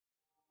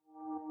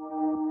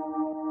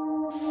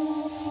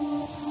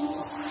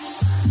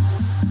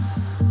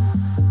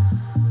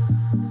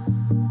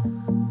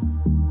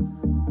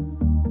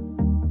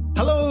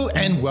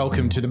and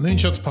welcome to the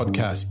Moonshots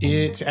Podcast.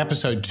 It's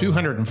episode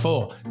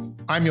 204.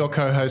 I'm your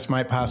co-host,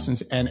 Mike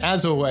Parsons, and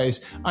as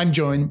always, I'm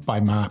joined by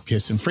Mark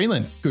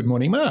Pearson-Freeland. Good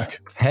morning, Mark.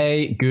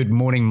 Hey, good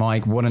morning,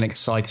 Mike. What an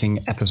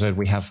exciting episode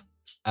we have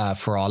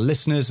for our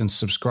listeners and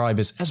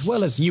subscribers, as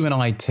well as you and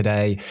I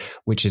today,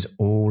 which is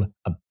all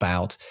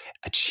about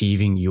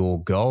achieving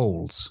your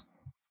goals.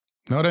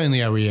 Not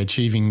only are we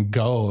achieving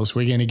goals,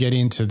 we're going to get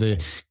into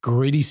the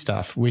gritty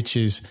stuff, which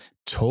is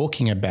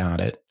talking about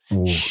it,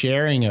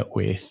 sharing it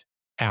with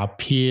our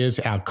peers,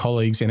 our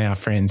colleagues, and our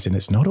friends. And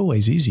it's not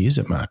always easy, is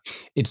it, Mark?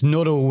 It's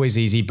not always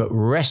easy, but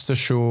rest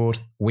assured,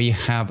 we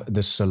have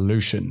the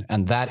solution.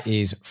 And that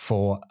is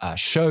for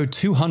show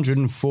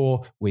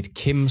 204 with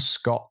Kim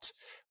Scott,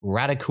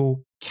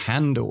 Radical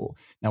Candor.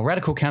 Now,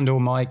 Radical Candor,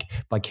 Mike,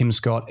 by Kim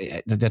Scott,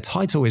 the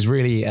title is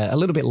really a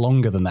little bit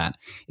longer than that.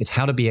 It's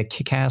how to be a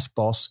kick-ass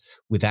boss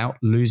without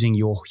losing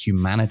your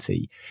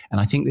humanity.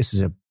 And I think this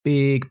is a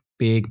big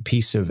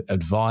piece of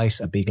advice,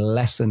 a big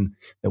lesson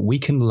that we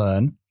can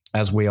learn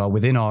as we are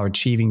within our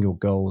Achieving Your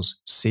Goals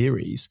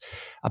series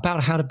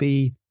about how to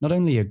be not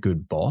only a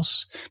good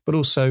boss, but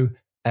also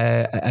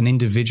an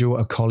individual,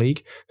 a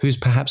colleague who's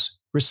perhaps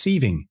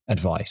receiving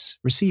advice,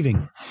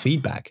 receiving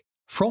feedback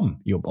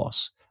from your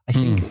boss. I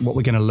think what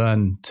we're going to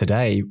learn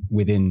today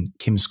within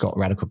Kim Scott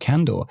Radical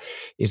Candor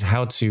is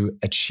how to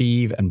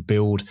achieve and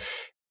build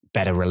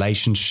better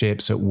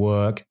relationships at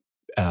work,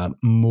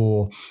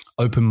 more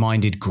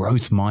open-minded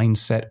growth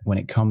mindset when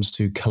it comes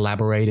to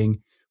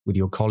collaborating with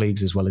your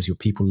colleagues as well as your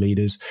people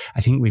leaders.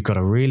 I think we've got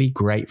a really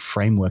great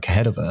framework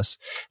ahead of us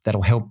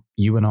that'll help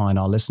you and I and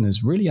our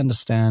listeners really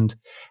understand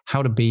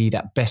how to be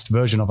that best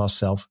version of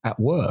ourselves at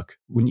work,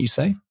 wouldn't you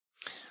say?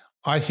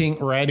 I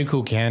think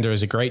Radical Candor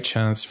is a great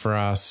chance for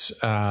us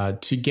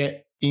to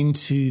get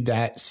into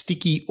that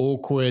sticky,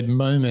 awkward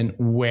moment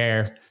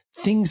where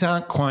things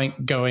aren't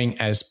quite going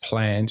as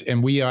planned,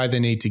 and we either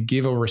need to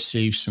give or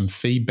receive some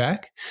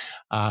feedback,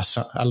 a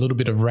little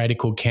bit of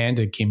radical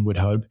candor, Kim would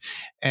hope.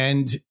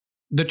 And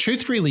the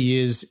truth really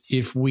is,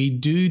 if we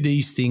do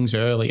these things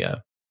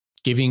earlier,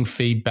 giving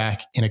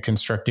feedback in a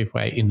constructive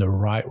way, in the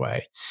right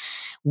way,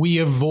 we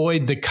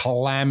avoid the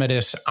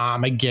calamitous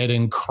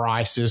Armageddon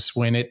crisis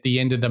when at the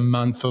end of the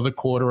month or the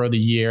quarter or the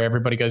year,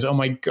 everybody goes, oh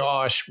my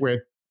gosh,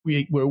 we're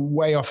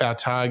way off our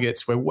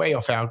targets, we're way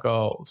off our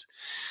goals.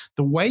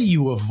 The way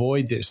you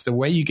avoid this, the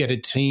way you get a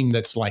team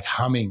that's like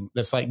humming,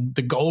 that's like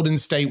the Golden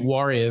State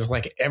Warriors,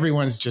 like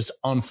everyone's just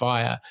on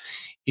fire,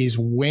 is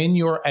when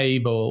you're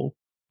able,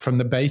 from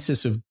the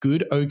basis of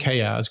good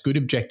OKRs, good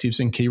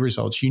objectives and key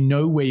results, you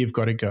know where you've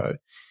got to go,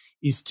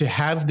 is to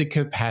have the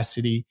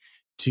capacity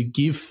to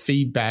give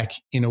feedback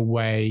in a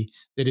way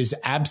that is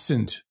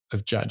absent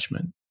of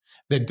judgment,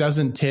 that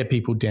doesn't tear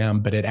people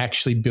down, but it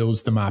actually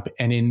builds them up.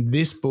 And in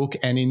this book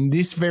and in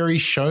this very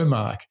show,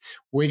 Mark,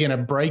 we're going to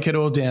break it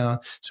all down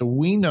so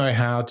we know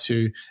how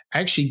to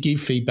actually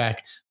give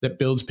feedback that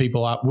builds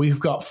people up. We've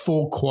got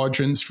 4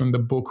 quadrants from the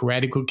book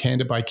Radical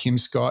Candor by Kim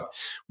Scott.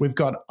 We've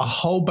got a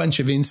whole bunch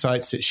of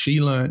insights that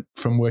she learned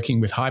from working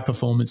with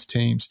high-performance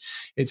teams.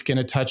 It's going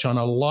to touch on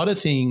a lot of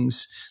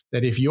things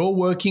that if you're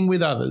working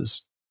with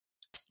others,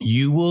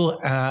 you will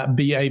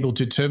be able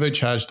to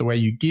turbocharge the way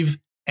you give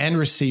and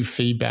receive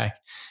feedback.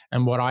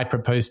 And what I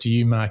propose to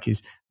you, Mark,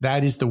 is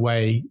that is the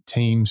way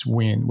teams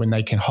win, when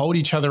they can hold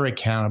each other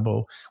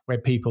accountable, where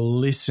people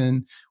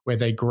listen, where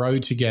they grow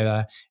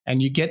together,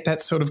 and you get that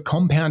sort of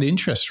compound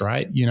interest,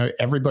 right? You know,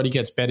 everybody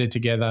gets better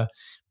together.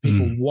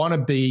 People want to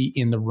be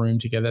in the room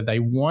together. They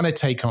want to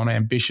take on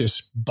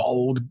ambitious,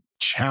 bold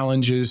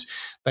challenges.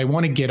 They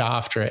want to get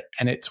after it.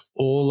 And it's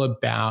all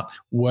about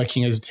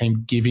working as a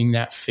team, giving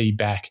that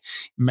feedback,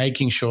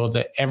 making sure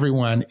that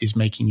everyone is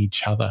making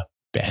each other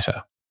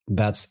better.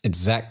 That's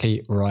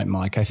exactly right,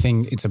 Mike. I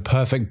think it's a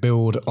perfect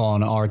build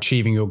on our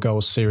Achieving Your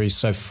Goals series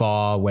so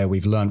far, where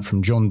we've learned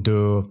from John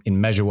Doerr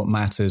in Measure What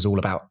Matters, all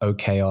about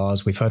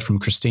OKRs. We've heard from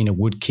Christina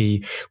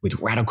Woodkey with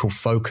radical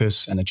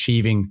focus and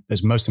achieving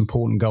those most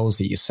important goals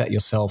that you set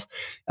yourself,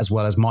 as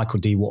well as Michael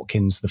D.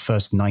 Watkins, the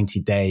first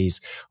 90 days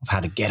of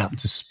how to get up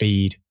to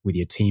speed with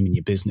your team and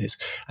your business.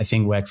 I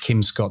think where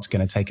Kim Scott's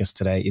going to take us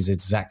today is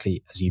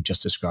exactly as you've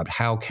just described.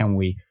 How can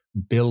we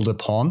build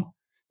upon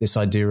this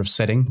idea of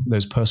setting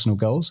those personal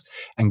goals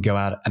and go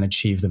out and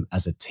achieve them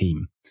as a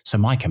team? So,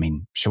 Mike,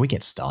 shall we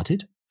get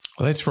started?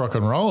 Let's rock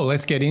and roll.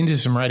 Let's get into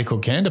some radical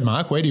candor,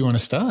 Mark. Where do you want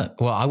to start?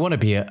 Well, I want to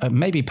be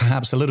maybe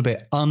perhaps a little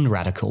bit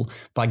unradical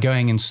by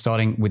going and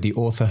starting with the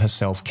author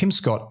herself, Kim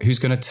Scott, who's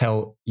going to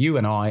tell you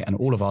and I and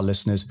all of our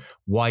listeners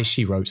why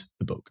she wrote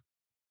the book.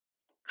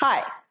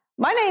 Hi,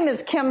 my name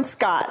is Kim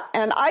Scott,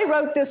 and I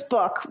wrote this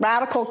book,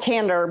 Radical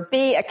Candor,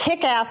 Be a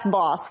Kick-Ass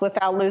Boss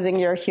Without Losing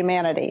Your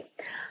Humanity.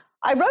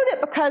 I wrote it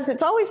because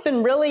it's always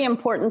been really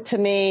important to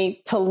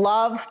me to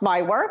love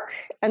my work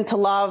and to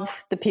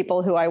love the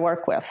people who I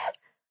work with.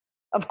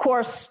 Of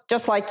course,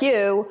 just like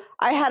you,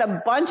 I had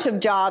a bunch of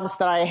jobs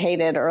that I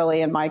hated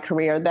early in my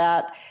career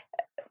that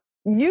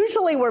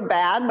usually were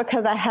bad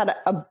because I had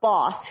a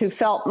boss who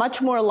felt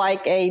much more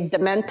like a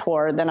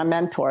dementor than a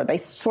mentor. They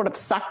sort of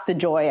sucked the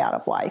joy out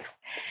of life.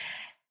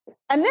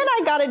 And then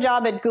I got a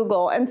job at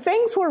Google, and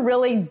things were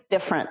really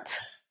different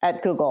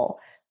at Google.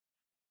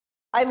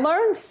 I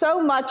learned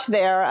so much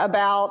there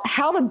about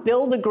how to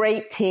build a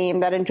great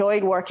team that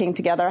enjoyed working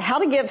together, how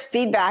to give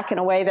feedback in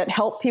a way that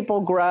helped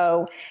people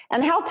grow,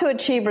 and how to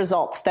achieve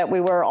results that we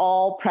were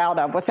all proud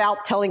of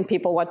without telling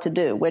people what to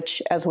do,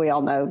 which, as we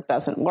all know,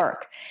 doesn't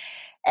work.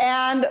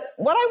 And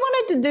what I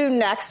wanted to do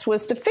next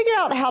was to figure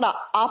out how to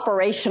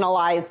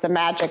operationalize the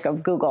magic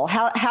of Google,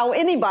 how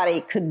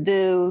anybody could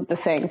do the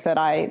things that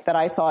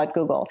I saw at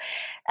Google.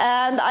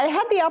 And I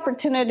had the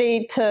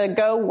opportunity to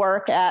go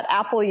work at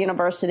Apple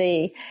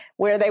University,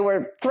 where they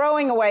were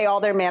throwing away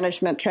all their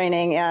management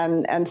training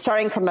and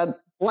starting from a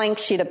blank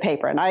sheet of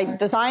paper. And I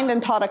designed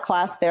and taught a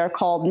class there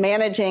called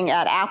Managing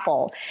at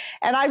Apple.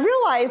 And I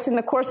realized in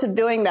the course of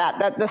doing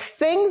that the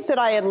things that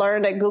I had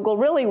learned at Google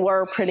really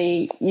were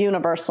pretty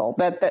universal,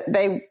 that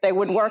they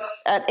would work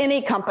at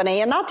any company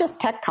and not just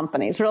tech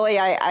companies. Really,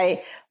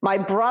 my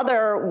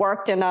brother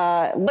worked in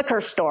a liquor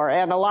store,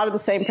 and a lot of the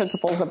same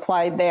principles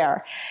applied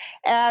there.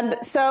 And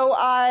so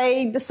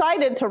I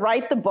decided to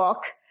write the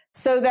book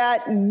so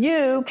that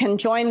you can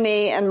join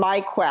me in my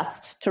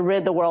quest to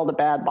rid the world of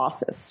bad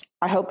bosses.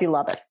 I hope you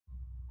love it.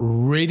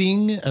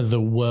 Ridding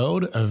the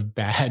world of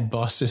bad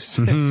bosses.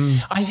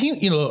 Mm-hmm. I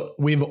think,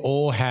 we've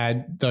all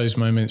had those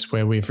moments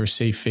where we've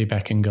received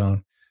feedback and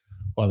gone,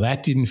 well,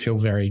 that didn't feel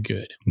very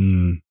good.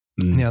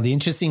 Mm-hmm. Now, the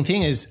interesting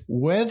thing is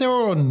whether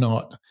or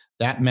not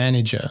that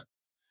manager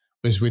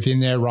was within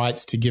their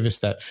rights to give us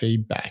that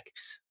feedback,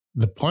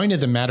 the point of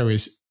the matter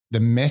is the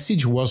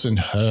message wasn't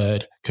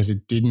heard because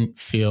it didn't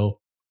feel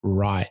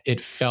right.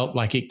 It felt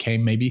like it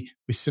came maybe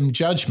with some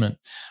judgment,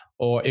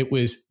 or it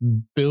was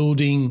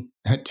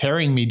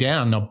tearing me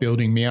down, not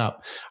building me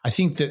up. I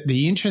think that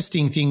the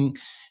interesting thing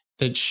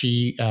that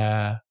she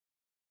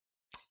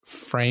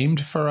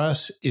framed for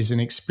us is an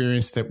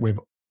experience that we've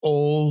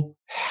all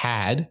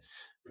had,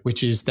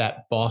 which is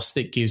that boss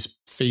that gives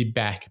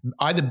feedback,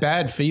 either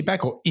bad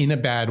feedback or in a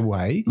bad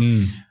way.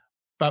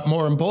 But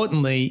more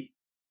importantly,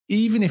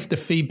 even if the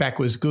feedback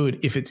was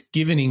good, if it's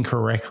given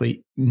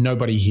incorrectly,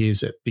 nobody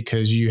hears it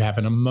because you have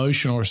an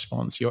emotional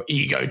response. Your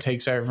ego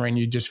takes over and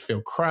you just feel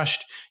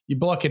crushed. You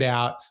block it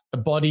out, the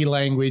body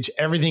language,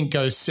 everything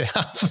goes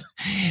south.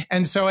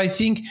 And so I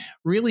think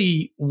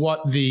really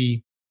what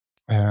the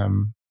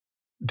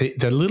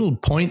little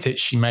point that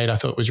she made I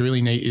thought was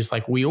really neat is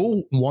like we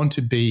all want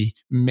to be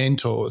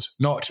mentors,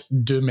 not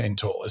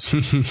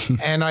dementors.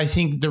 And I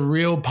think the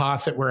real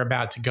path that we're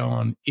about to go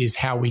on is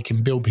how we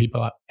can build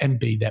people up and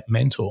be that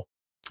mentor.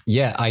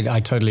 Yeah, I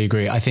totally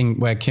agree. I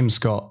think where Kim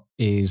Scott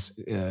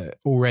is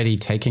already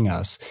taking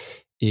us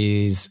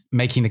is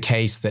making the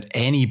case that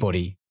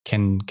anybody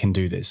can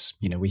do this.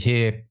 We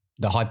hear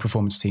the high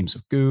performance teams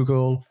of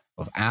Google,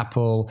 of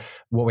Apple.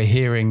 What we're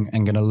hearing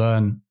and going to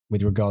learn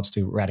with regards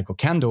to radical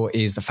candor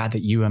is the fact that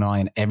you and I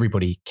and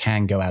everybody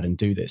can go out and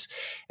do this.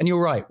 And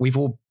you're right. We've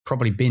all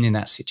probably been in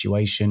that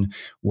situation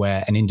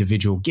where an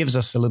individual gives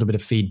us a little bit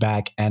of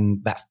feedback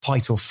and that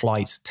fight or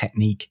flight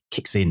technique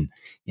kicks in.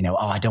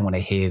 I don't want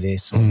to hear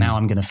this, or now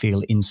I'm going to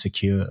feel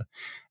insecure.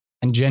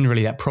 And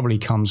generally that probably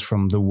comes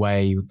from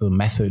the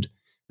method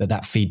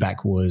that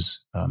feedback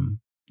was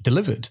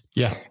delivered.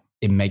 Yeah.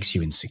 It makes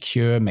you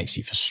insecure, makes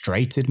you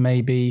frustrated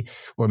maybe,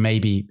 or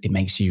maybe it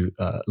makes you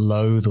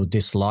loathe or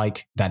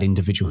dislike that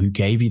individual who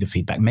gave you the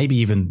feedback, maybe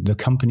even the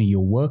company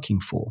you're working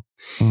for.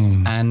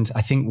 And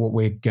I think what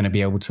we're going to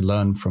be able to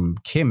learn from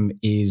Kim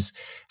is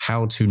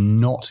how to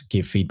not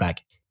give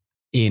feedback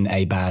in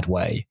a bad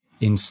way.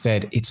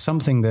 Instead, it's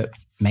something that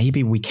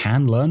maybe we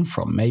can learn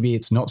from. Maybe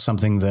it's not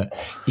something that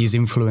is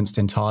influenced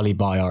entirely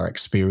by our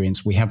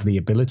experience. We have the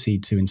ability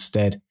to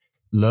instead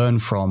learn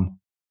from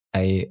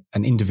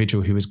an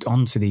individual who has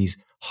gone to these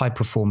high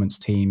performance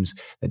teams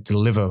that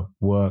deliver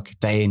work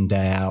day in,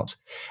 day out.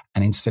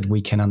 And instead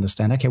we can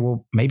understand, okay,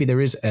 well, maybe there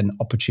is an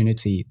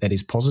opportunity that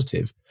is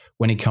positive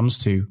when it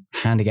comes to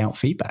handing out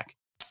feedback.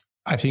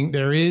 I think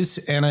there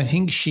is. And I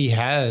think she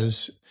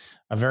has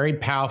a very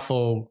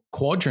powerful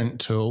quadrant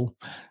tool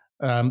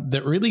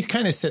that really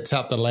kind of sets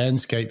out the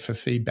landscape for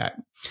feedback.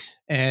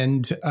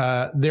 And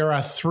there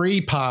are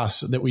 3 paths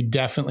that we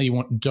definitely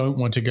don't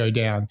want to go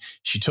down.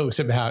 She talks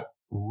about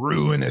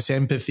ruinous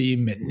empathy,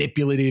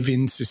 manipulative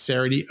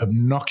insincerity,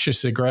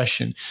 obnoxious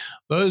aggression.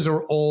 Those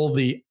are all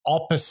the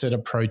opposite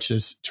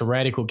approaches to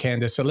radical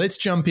candor. So let's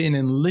jump in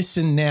and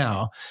listen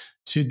now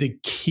to the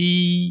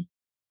key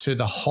to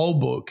the whole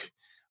book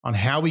on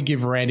how we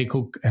give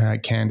radical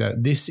candor.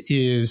 This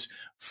is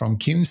from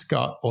Kim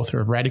Scott, author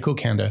of Radical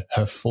Candor,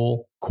 her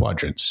 4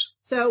 quadrants.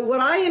 So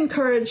what I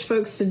encourage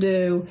folks to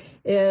do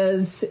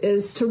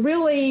is to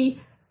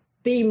really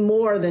be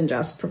more than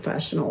just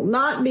professional,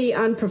 not be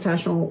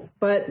unprofessional,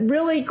 but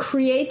really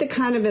create the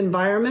kind of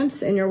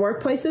environments in your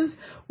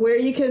workplaces where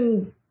you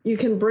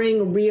can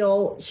bring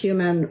real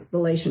human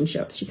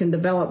relationships. You can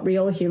develop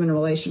real human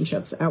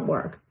relationships at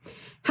work.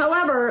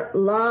 However,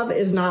 love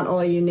is not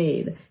all you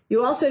need.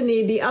 You also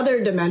need the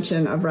other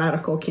dimension of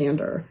radical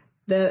candor.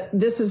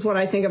 This is what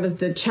I think of as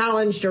the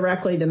challenge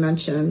directly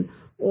dimension,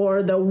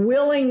 or the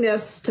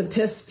willingness to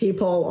piss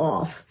people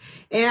off.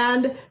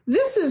 And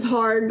this is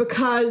hard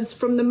because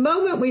from the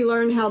moment we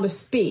learn how to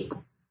speak,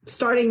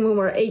 starting when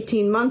we're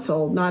 18 months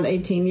old, not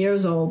 18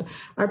 years old,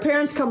 our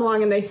parents come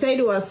along and they say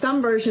to us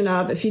some version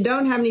of, if you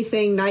don't have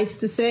anything nice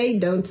to say,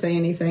 don't say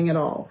anything at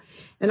all.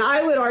 And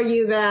I would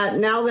argue that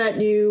now that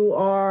you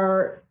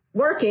are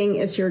working,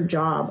 it's your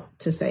job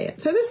to say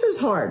it. So this is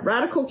hard.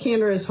 Radical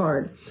candor is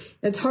hard.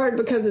 It's hard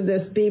because of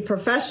this be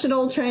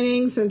professional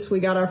training since we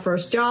got our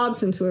first job,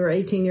 since we were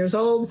 18 years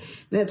old.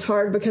 And it's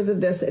hard because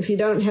of this, if you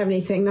don't have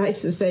anything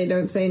nice to say,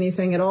 don't say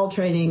anything at all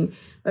training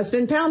that's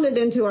been pounded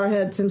into our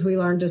head since we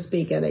learned to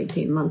speak at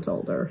 18 months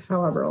old or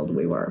however old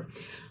we were.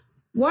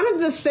 One of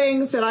the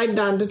things that I've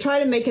done to try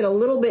to make it a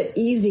little bit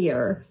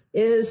easier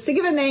is to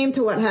give a name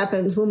to what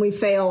happens when we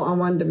fail on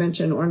one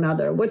dimension or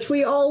another, which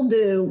we all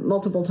do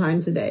multiple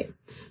times a day.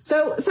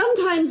 So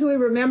sometimes we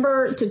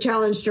remember to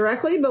challenge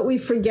directly, but we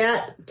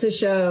forget to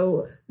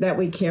show that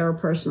we care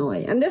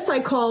personally. And this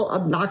I call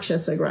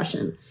obnoxious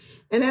aggression.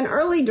 In an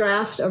early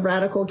draft of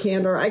Radical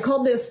Candor, I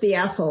called this the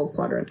asshole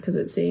quadrant because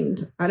it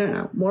seemed, I don't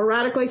know, more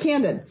radically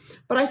candid.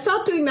 But I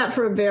stopped doing that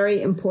for a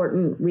very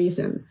important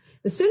reason.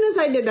 As soon as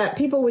I did that,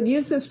 people would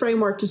use this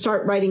framework to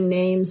start writing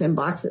names and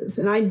boxes.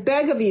 And I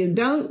beg of you,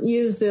 don't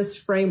use this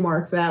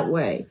framework that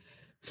way.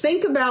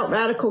 Think about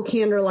radical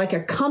candor like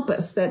a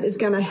compass that is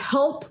going to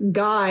help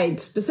guide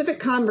specific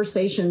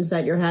conversations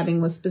that you're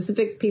having with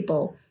specific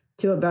people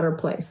to a better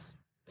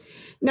place.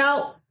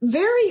 Now,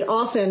 very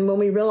often when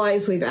we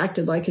realize we've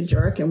acted like a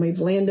jerk and we've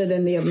landed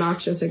in the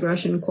obnoxious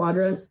aggression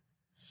quadrant,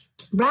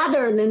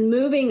 rather than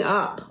moving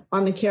up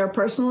on the care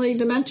personally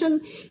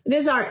dimension, it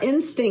is our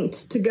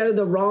instinct to go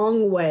the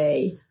wrong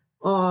way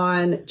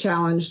on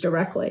challenge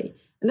directly.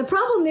 And the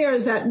problem there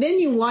is that then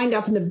you wind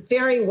up in the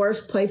very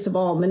worst place of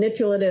all,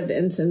 manipulative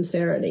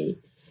insincerity.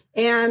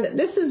 And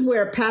this is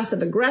where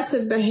passive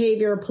aggressive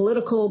behavior,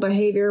 political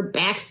behavior,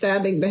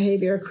 backstabbing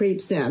behavior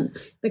creeps in.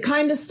 The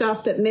kind of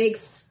stuff that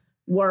makes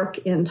work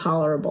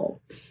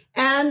intolerable.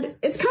 And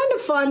it's kind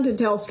of fun to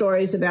tell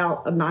stories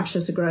about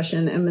obnoxious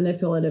aggression and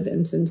manipulative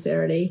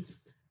insincerity.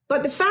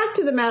 But the fact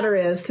of the matter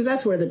is, because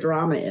that's where the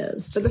drama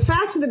is, but the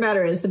fact of the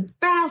matter is the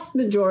vast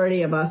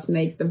majority of us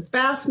make the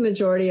vast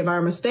majority of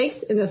our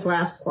mistakes in this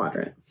last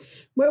quadrant,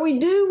 where we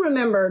do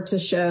remember to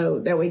show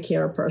that we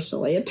care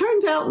personally. It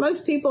turns out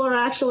most people are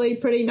actually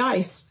pretty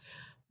nice,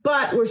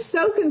 but we're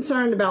so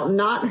concerned about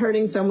not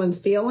hurting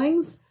someone's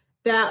feelings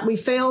that we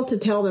fail to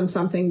tell them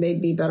something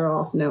they'd be better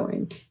off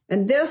knowing.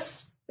 And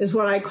this is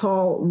what I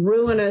call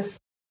ruinous.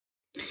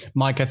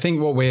 Mike, I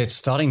think what we're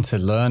starting to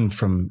learn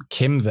from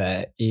Kim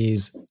there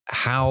is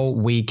how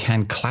we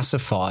can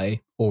classify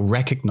or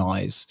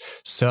recognize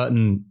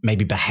certain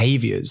maybe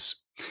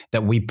behaviors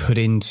that we put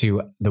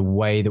into the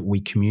way that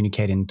we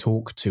communicate and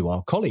talk to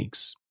our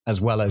colleagues,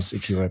 as well as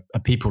if you're a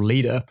people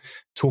leader,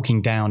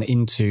 talking down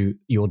into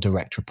your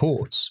direct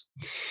reports.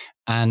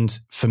 And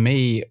for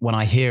me, when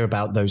I hear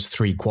about those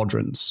three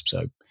quadrants,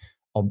 so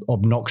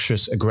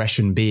obnoxious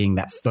aggression being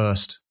that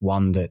first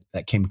one that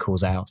Kim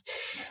calls out,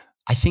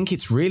 I think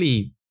it's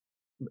really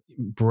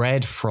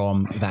bred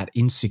from that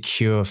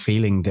insecure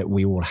feeling that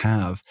we all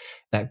have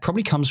that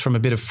probably comes from a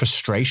bit of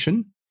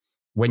frustration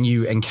when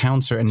you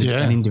encounter an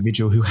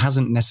individual who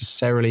hasn't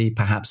necessarily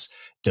perhaps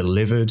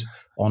delivered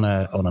on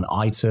an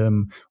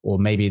item, or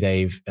maybe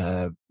they've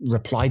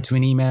replied to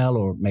an email,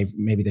 or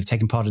maybe they've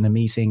taken part in a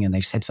meeting and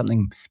they've said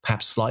something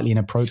perhaps slightly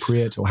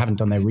inappropriate or haven't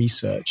done their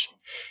research.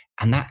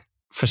 And that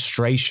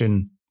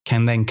frustration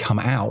can then come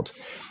out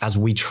as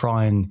we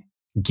try and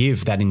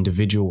give that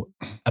individual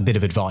a bit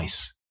of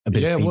advice, a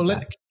bit of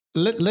feedback.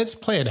 Well, let's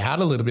play it out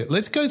a little bit.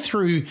 Let's go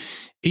through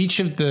each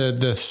of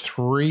the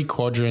three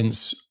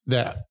quadrants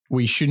that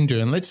we shouldn't do,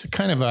 and let's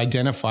kind of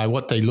identify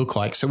what they look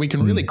like so we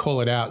can really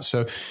call it out.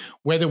 So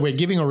whether we're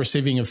giving or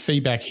receiving of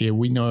feedback here,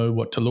 we know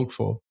what to look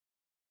for.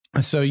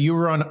 So you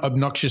were on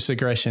obnoxious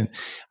aggression.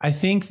 I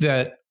think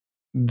that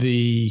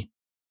the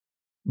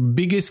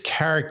biggest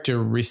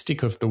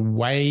characteristic of the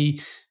way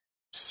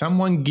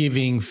someone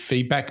giving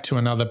feedback to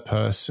another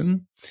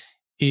person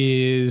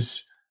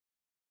is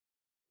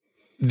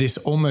this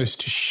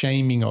almost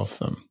shaming of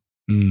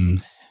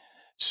them.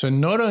 So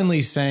not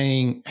only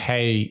saying,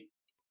 hey,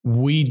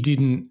 we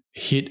didn't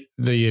hit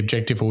the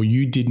objective, or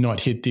you did not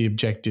hit the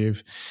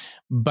objective,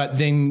 but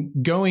then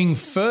going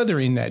further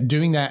in that,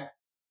 doing that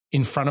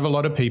in front of a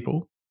lot of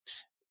people,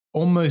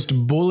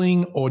 almost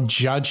bullying or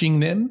judging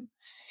them,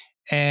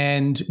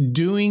 and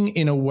doing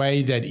in a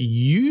way that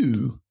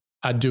you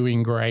are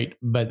doing great,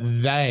 but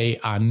they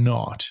are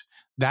not.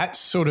 That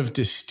sort of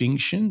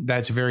distinction,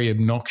 that's very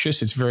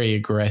obnoxious. It's very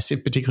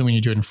aggressive, particularly when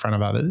you do it in front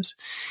of others.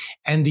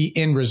 And the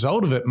end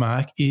result of it,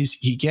 Mark,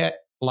 is you get,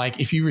 like,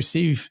 if you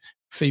receive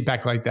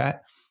feedback like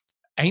that,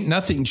 ain't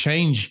nothing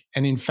change.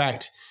 And in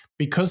fact,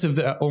 because of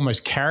the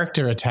almost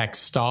character attack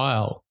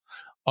style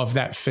of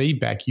that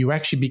feedback, you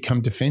actually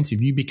become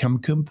defensive. You become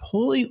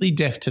completely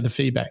deaf to the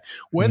feedback,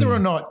 whether or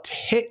not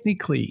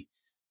technically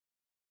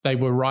they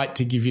were right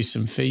to give you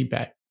some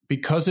feedback.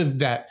 Because of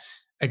that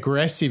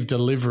aggressive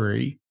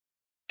delivery,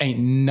 ain't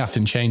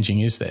nothing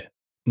changing, is there?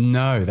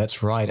 No,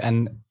 that's right.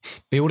 And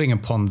building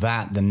upon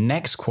that, the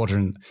next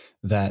quadrant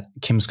that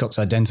Kim Scott's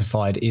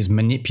identified is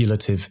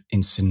manipulative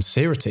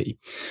insincerity.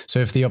 So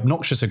if the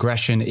obnoxious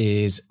aggression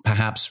is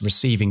perhaps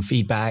receiving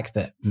feedback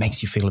that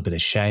makes you feel a bit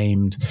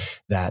ashamed,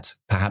 that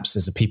perhaps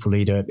as a people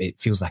leader, it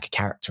feels like a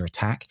character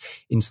attack.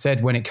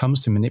 Instead, when it comes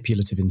to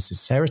manipulative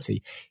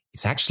insincerity,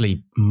 it's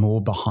actually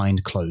more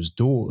behind closed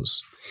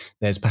doors.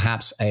 There's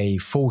perhaps a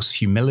false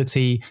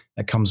humility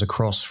that comes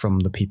across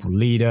from the people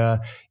leader.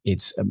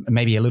 It's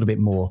maybe a little bit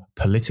more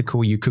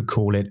political. You could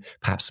call it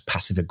perhaps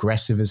passive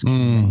aggressive, as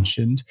Kim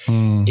mentioned.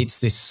 It's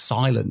this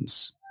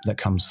silence that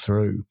comes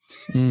through.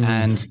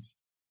 And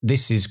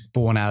this is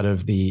born out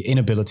of the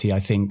inability, I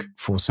think,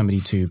 for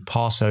somebody to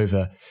pass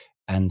over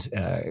and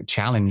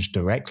challenge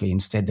directly.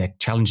 Instead, they're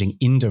challenging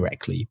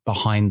indirectly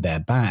behind their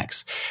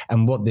backs.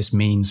 And what this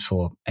means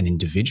for an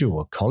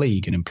individual, a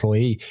colleague, an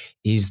employee,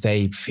 is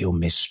they feel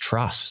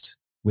mistrust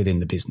within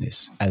the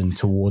business and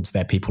towards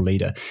their people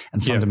leader.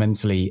 And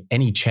fundamentally,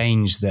 any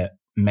change that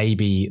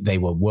maybe they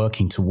were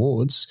working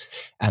towards,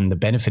 and the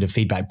benefit of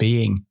feedback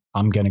being,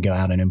 I'm going to go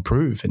out and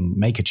improve and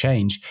make a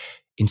change.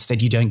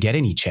 Instead, you don't get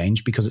any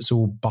change because it's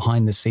all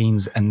behind the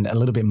scenes and a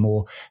little bit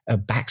more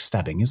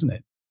backstabbing, isn't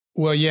it?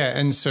 Well, yeah.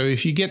 And so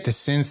if you get the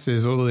sense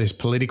there's all of this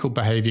political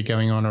behavior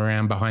going on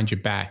around behind your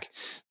back,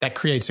 that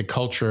creates a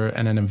culture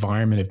and an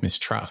environment of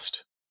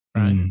mistrust,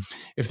 right?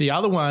 If the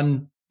other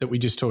one that we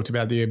just talked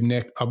about,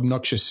 the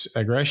obnoxious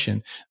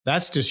aggression,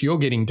 that's just you're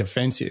getting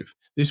defensive.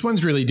 This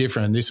one's really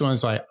different. This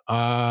one's like,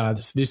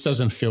 this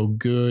doesn't feel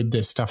good.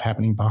 There's stuff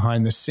happening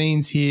behind the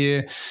scenes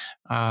here.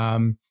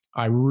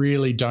 I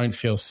really don't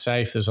feel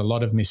safe. There's a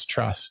lot of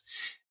mistrust.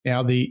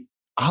 Now, the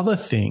other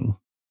thing,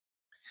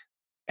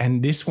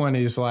 and this one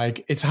is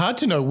like, it's hard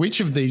to know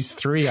which of these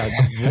three are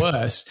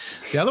worse.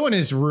 The other one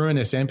is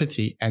ruinous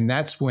empathy. And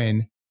that's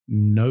when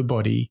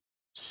nobody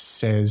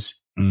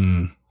says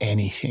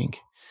anything.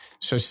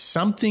 So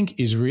something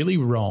is really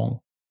wrong.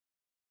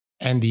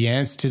 And the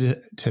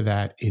answer to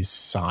that is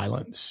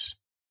silence.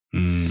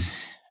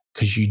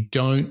 Because you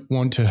don't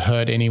want to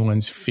hurt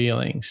anyone's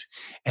feelings.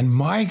 And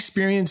my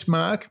experience,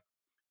 Mark,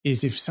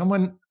 is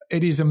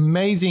it is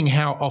amazing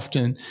how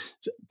often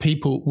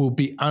people will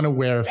be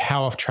unaware of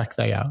how off track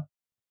they are.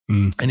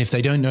 And if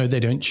they don't know, they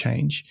don't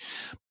change.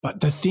 But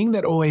the thing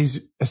that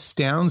always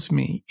astounds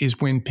me is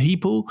when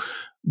people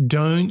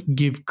don't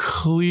give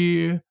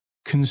clear,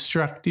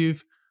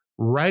 constructive,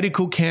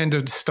 radical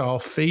candor style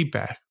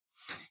feedback,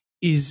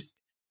 is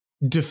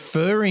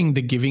deferring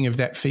the giving of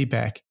that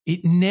feedback.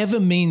 It never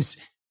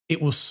means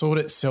it will sort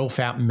itself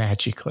out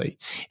magically.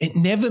 It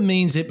never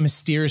means it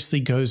mysteriously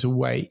goes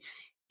away.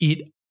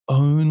 It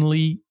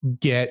only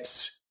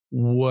gets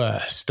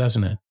worse,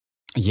 doesn't it?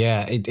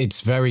 Yeah,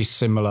 it's very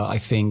similar, I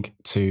think,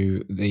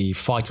 to the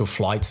fight or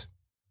flight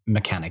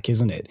mechanic,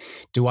 isn't it?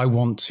 Do I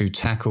want to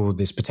tackle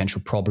this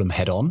potential problem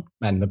head on,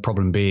 and the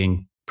problem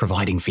being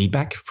providing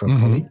feedback for a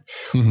colleague,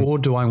 or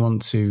do I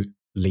want to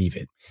leave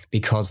it?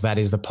 Because that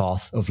is the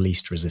path of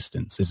least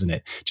resistance, isn't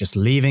it? Just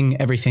leaving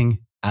everything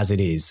as it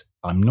is.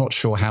 I'm not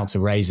sure how to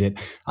raise it.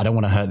 I don't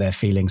want to hurt their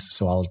feelings,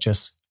 so I'll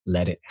just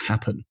let it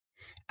happen.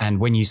 And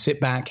when you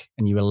sit back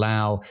and you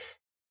allow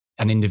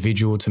an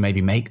individual to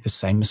maybe make the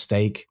same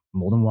mistake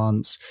more than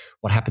once,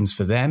 what happens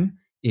for them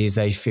is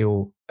they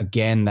feel,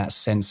 again, that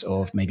sense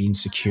of maybe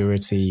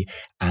insecurity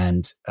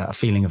and a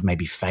feeling of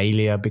maybe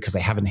failure because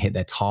they haven't hit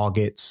their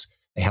targets.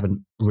 They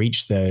haven't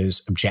reached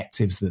those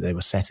objectives that they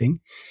were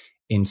setting.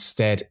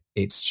 Instead,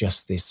 it's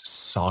just this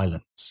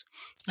silence.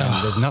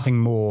 And there's nothing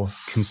more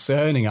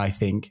concerning, I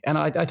think. And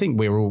I think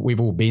we've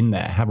all been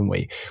there, haven't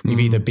we? We've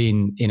either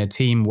been in a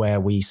team where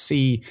we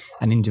see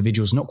an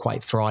individual's not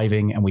quite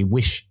thriving and we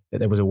wish that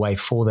there was a way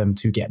for them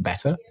to get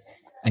better.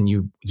 And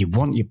you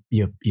want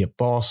your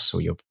boss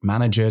or your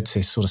manager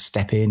to sort of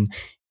step in,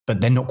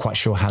 but they're not quite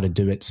sure how to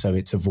do it, so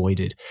it's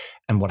avoided.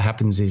 And what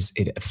happens is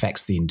it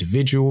affects the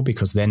individual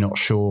because they're not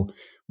sure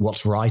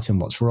what's right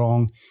and what's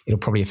wrong. It'll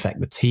probably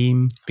affect the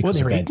team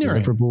because of their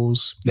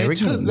deliverables. They're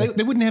ignorant.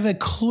 They wouldn't have a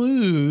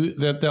clue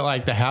that they're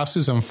like the house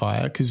is on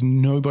fire because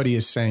nobody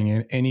is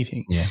saying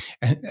anything. Yeah.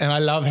 And I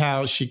love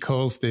how she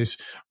calls this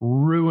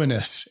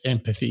ruinous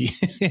empathy.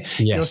 Yes.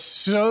 You're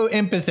so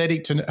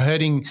empathetic to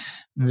hurting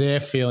their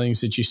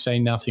feelings that you say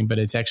nothing, but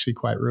it's actually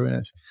quite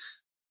ruinous.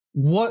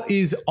 What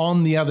is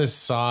on the other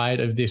side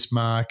of this,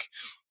 Mark,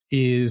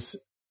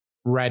 is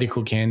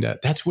radical candor.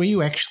 That's where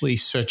you actually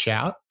search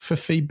out for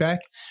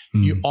feedback.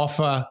 You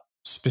offer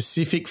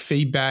specific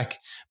feedback.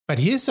 But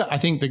here's, I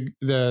think,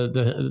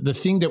 the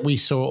thing that we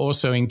saw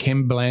also in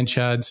Ken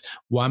Blanchard's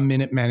 1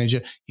 Minute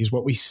Manager is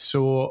what we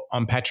saw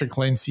on Patrick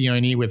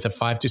Lencioni with the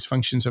 5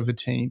 dysfunctions of a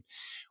team.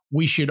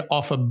 We should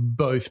offer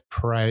both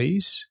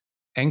praise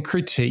and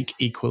critique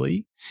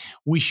equally.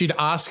 We should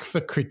ask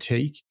for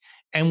critique,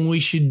 and we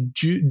should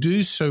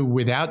do so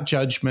without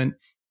judgment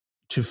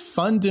to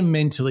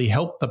fundamentally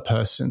help the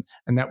person,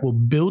 and that will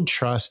build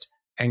trust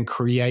and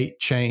create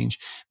change.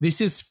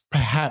 This is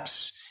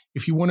perhaps,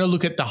 if you want to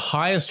look at the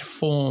highest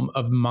form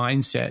of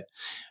mindset,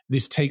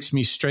 this takes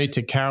me straight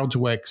to Carol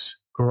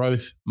Dweck's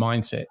growth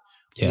mindset.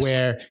 Yes.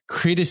 where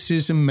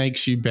criticism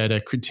makes you better,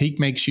 critique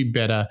makes you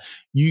better.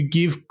 You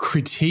give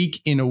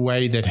critique in a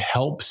way that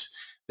helps,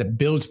 that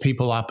builds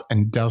people up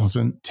and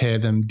doesn't tear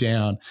them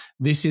down.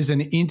 This is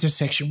an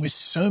intersection with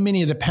so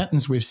many of the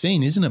patterns we've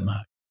seen, isn't it,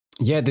 Mark?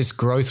 Yeah, this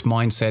growth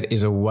mindset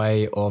is a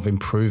way of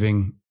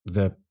improving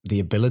the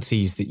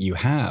abilities that you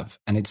have.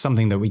 And it's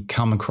something that we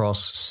come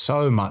across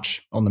so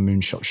much on the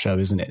Moonshot Show,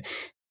 isn't it?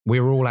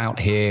 We're all out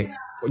here,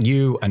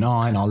 you and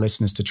I and our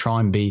listeners, to try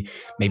and be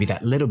maybe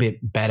that little bit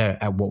better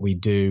at what we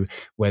do,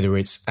 whether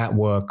it's at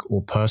work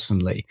or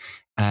personally.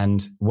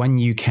 And when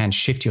you can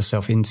shift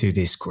yourself into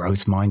this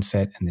growth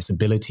mindset and this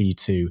ability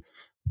to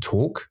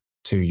talk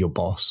to your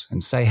boss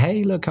and say,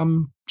 hey, look,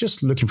 I'm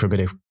just looking for a bit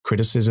of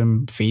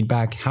criticism,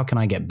 feedback. How can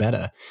I get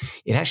better?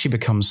 It actually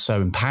becomes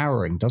so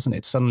empowering, doesn't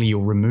it? Suddenly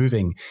you're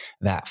removing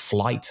that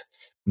flight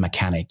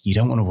mechanic. You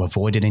don't want to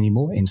avoid it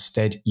anymore.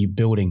 Instead, you're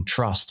building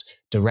trust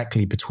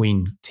directly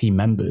between team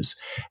members.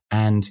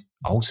 And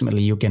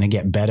ultimately, you're going to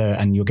get better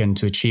and you're going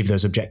to achieve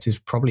those objectives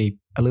probably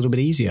a little bit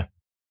easier.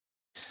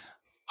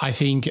 I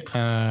think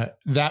that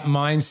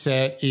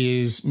mindset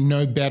is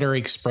no better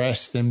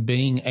expressed than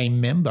being a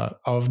member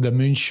of the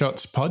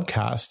Moonshots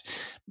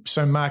podcast.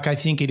 So, Mark, I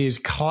think it is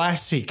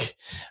classic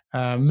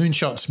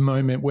Moonshots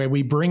moment where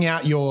we bring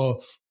out your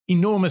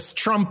enormous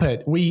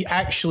trumpet. We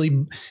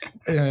actually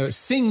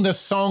sing the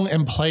song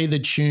and play the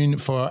tune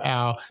for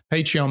our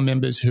Patreon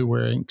members who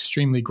we're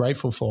extremely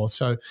grateful for.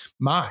 So,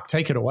 Mark,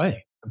 take it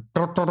away.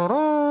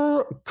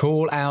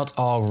 Call out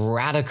our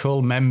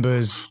radical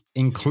members,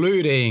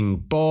 including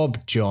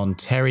Bob, John,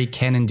 Terry,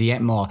 Ken, and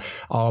Dietmar,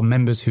 our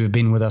members who have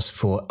been with us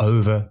for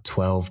over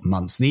 12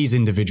 months. These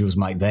individuals,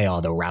 Mike, they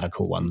are the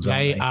radical ones, aren't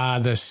they? They are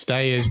the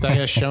stayers.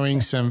 They are showing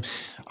some,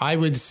 I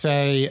would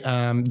say,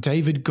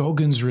 David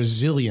Goggins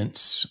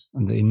resilience.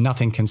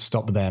 Nothing can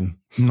stop them.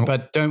 No.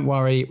 But don't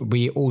worry,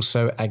 we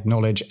also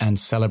acknowledge and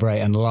celebrate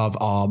and love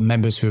our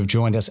members who have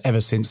joined us ever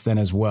since then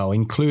as well,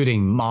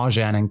 including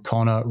Marjan and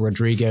Connor,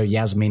 Rodrigo,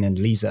 Yasmin and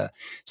Lisa,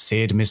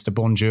 Sid, Mr.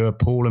 Bonjour,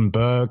 Paul and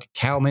Berg,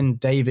 Calvin,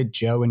 David,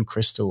 Joe and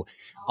Crystal,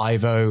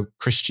 Ivo,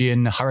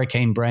 Christian,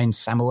 Hurricane Brain,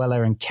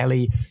 Samuela and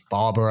Kelly,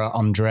 Barbara,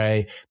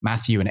 Andre,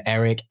 Matthew and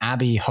Eric,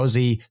 Abby,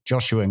 Huzzy,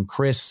 Joshua and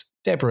Chris,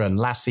 Deborah and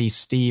Lassie,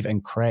 Steve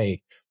and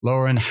Craig,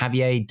 Lauren,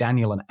 Javier,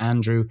 Daniel and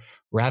Andrew,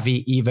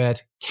 Ravi,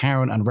 Yvette,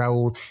 Karen and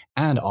Raul,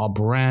 and our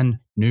brand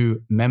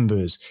new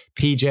members,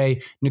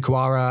 PJ,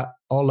 Nukuara,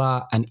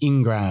 Ola and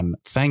Ingram.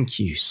 Thank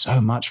you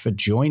so much for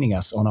joining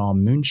us on our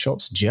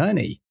Moonshots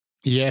journey.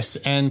 Yes,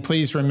 and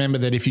please remember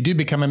that if you do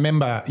become a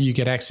member, you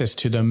get access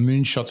to the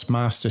Moonshots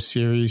Master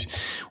Series.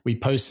 We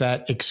post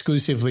that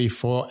exclusively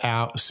for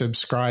our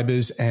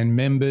subscribers and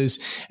members.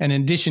 And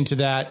in addition to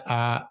that,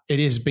 it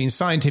has been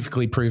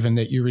scientifically proven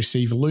that you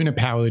receive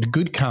lunar-powered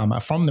good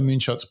karma from the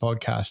Moonshots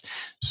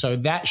podcast. So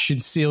that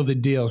should seal the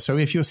deal. So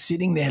if you're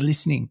sitting there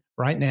listening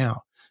right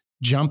now,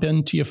 jump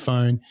into your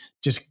phone,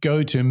 just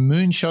go to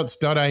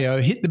moonshots.io,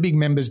 hit the big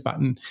members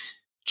button,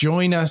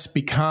 join us,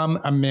 become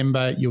a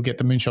member. You'll get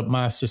the Moonshot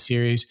Master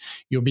Series.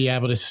 You'll be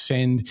able to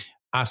send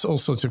us all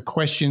sorts of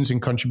questions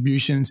and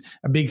contributions.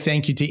 A big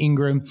thank you to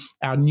Ingram,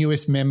 our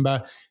newest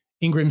member.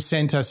 Ingram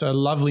sent us a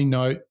lovely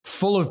note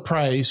full of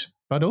praise,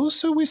 but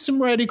also with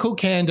some radical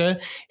candor.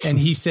 And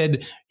he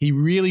said he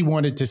really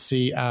wanted to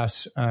see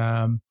us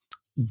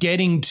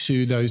getting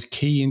to those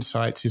key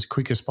insights as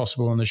quick as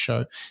possible on the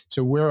show.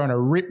 So we're on a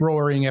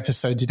rip-roaring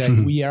episode today.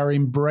 Mm-hmm. We are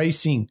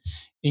embracing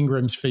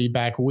Ingram's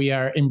feedback. We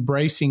are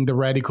embracing the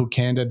radical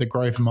candor, the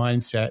growth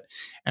mindset.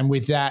 And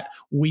with that,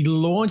 we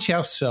launch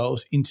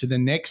ourselves into the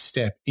next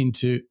step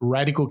into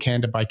Radical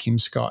Candor by Kim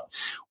Scott.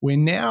 We're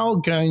now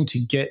going to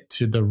get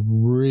to the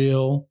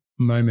real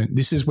moment.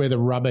 This is where the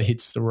rubber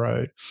hits the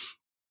road.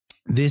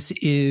 This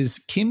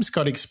is Kim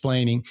Scott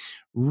explaining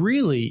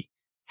really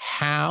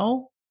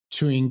how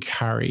to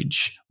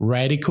encourage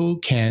radical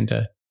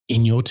candor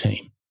in your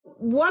team.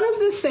 One of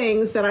the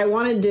things that I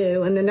want to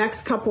do in the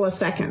next couple of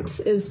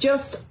seconds is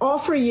just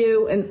offer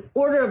you an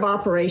order of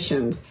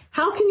operations.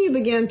 How can you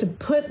begin to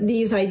put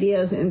these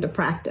ideas into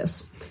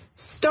practice?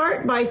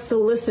 Start by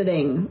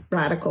soliciting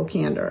radical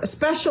candor,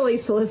 especially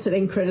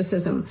soliciting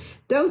criticism.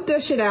 Don't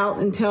dish it out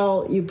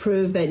until you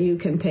prove that you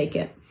can take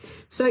it.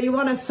 So you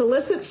want to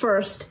solicit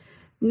first.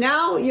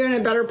 Now you're in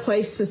a better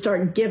place to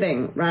start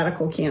giving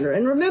radical candor.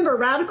 And remember,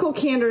 radical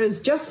candor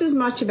is just as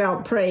much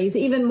about praise,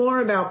 even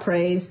more about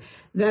praise,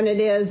 than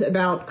it is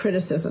about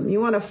criticism.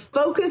 You want to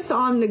focus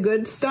on the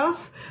good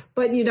stuff,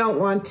 but you don't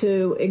want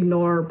to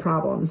ignore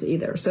problems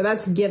either. So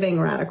that's giving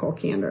radical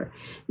candor.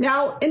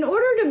 Now, in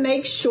order to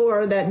make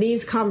sure that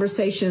these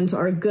conversations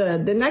are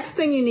good, the next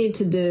thing you need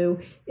to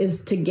do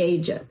is to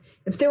gauge it.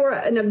 If there were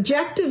an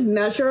objective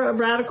measure of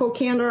radical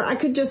candor, I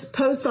could just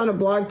post on a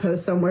blog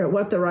post somewhere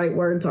what the right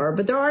words are,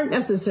 but there aren't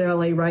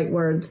necessarily right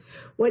words.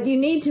 What you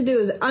need to do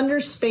is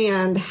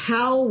understand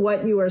how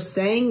what you are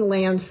saying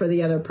lands for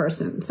the other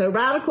person. So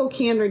radical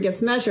candor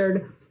gets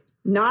measured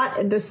not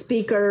at the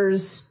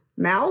speaker's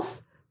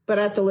mouth, but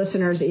at the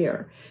listener's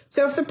ear.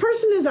 So if the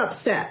person is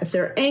upset, if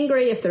they're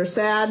angry, if they're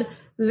sad,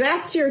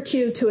 That's your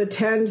cue to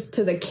attend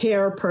to the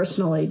care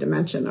personally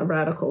dimension of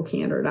radical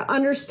candor, to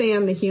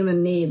understand the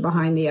human need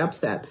behind the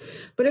upset.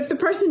 But if the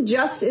person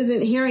just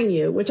isn't hearing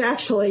you, which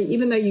actually,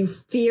 even though you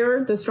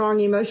fear the strong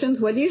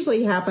emotions, what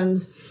usually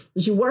happens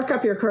is you work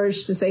up your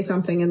courage to say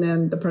something and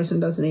then the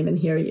person doesn't even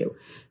hear you.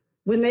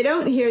 When they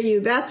don't hear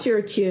you, that's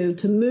your cue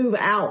to move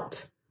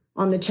out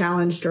on the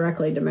challenge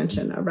directly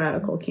dimension of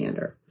radical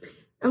candor.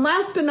 And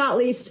last but not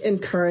least,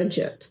 encourage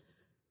it.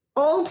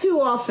 All too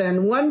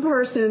often, one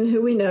person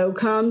who we know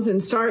comes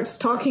and starts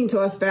talking to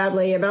us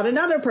badly about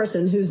another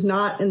person who's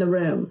not in the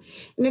room.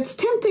 And it's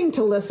tempting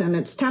to listen.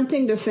 It's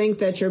tempting to think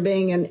that you're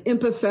being an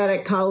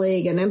empathetic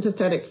colleague, an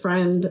empathetic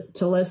friend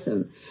to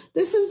listen.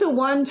 This is the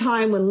one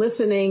time when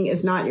listening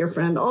is not your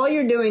friend. All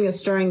you're doing is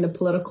stirring the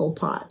political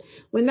pot.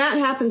 When that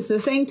happens, the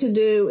thing to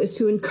do is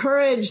to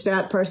encourage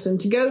that person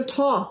to go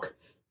talk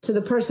to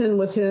the person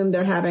with whom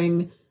they're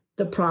having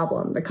the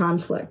problem, the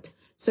conflict.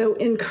 So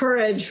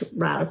encourage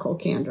radical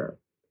candor.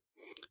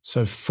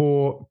 So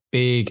 4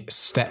 big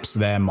steps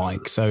there,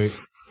 Mike. So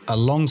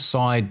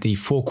alongside the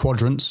 4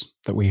 quadrants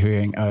that we were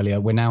hearing earlier,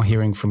 we're now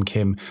hearing from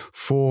Kim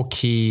 4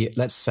 key,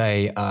 let's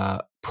say,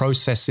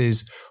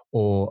 processes,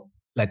 or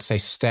let's say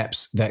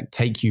steps that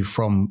take you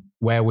from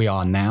where we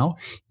are now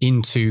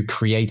into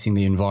creating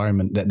the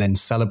environment that then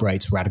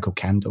celebrates radical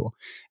candor.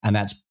 And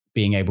that's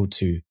being able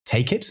to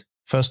take it,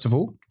 first of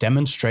all,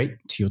 demonstrate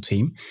to your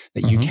team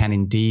that you can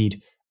indeed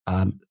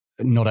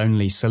not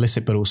only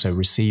solicit, but also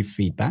receive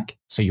feedback.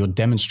 So you're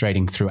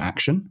demonstrating through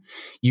action.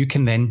 You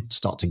can then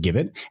start to give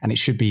it, and it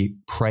should be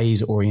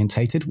praise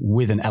orientated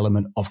with an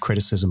element of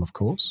criticism, of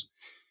course.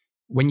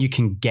 When you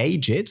can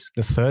gauge it,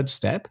 the 3rd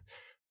step,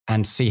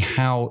 and see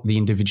how the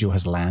individual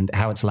has landed,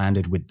 how it's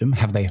landed with them.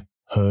 Have they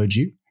heard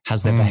you?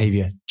 Has their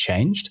behavior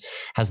changed?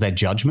 Has their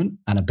judgment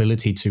and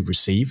ability to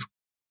receive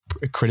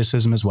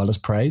criticism as well as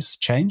praise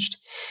changed?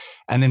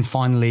 And then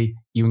finally,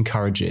 you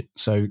encourage it.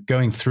 So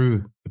going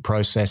through the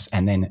process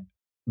and then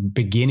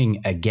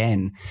beginning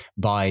again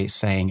by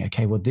saying,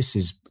 okay, well, this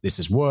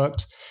has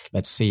worked.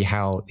 Let's see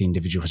how the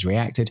individual has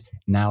reacted.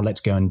 Now let's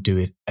go and do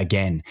it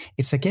again.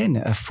 It's again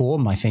a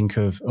form, I think,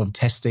 of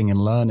testing and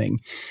learning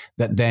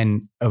that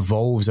then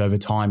evolves over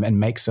time and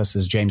makes us,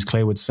 as James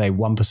Clear would say,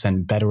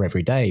 1% better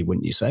every day,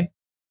 wouldn't you say?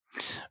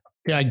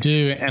 Yeah, I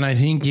do. And I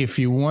think if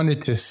you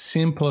wanted to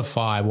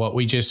simplify what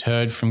we just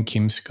heard from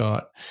Kim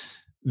Scott,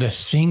 the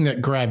thing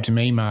that grabbed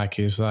me, Mark,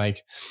 is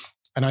like,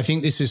 and I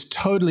think this is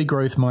totally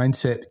growth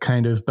mindset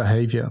kind of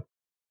behavior,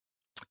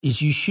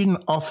 is you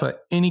shouldn't offer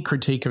any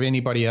critique of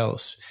anybody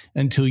else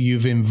until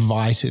you've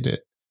invited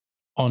it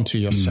onto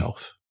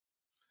yourself.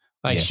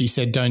 Like she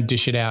said, don't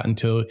dish it out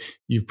until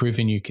you've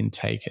proven you can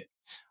take it.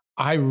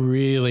 I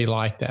really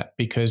like that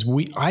because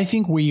I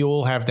think we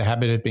all have the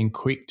habit of being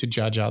quick to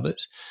judge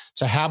others.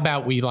 So how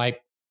about we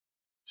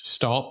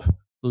stop,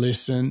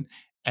 listen,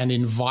 and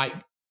invite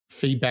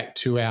feedback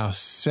to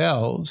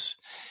ourselves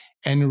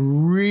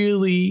and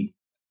really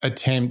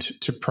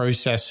attempt to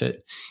process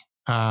it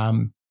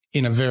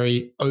in a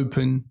very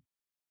open,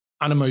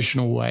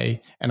 unemotional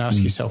way and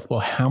ask yourself, well,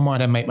 how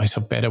might I make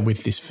myself better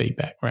with this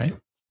feedback, right?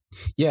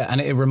 Yeah,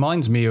 and it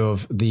reminds me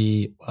of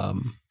the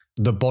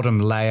bottom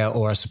layer,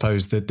 or I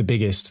suppose the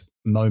biggest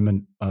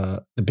moment,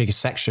 the biggest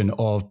section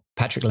of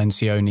Patrick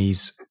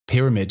Lencioni's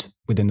pyramid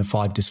within the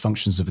 5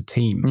 dysfunctions of a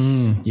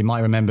team. You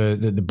might remember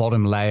that the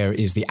bottom layer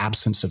is the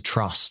absence of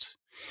trust,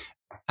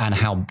 and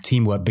how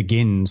teamwork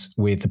begins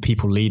with the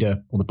people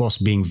leader or the boss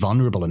being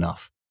vulnerable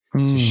enough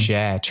to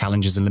share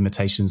challenges and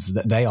limitations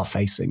that they are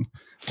facing.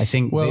 I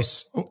think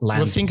this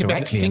lands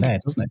directly in there,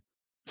 doesn't it?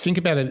 Think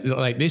about it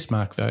like this,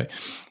 Mark, though.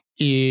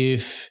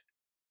 If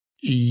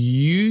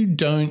you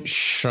don't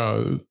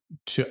show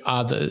to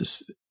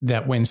others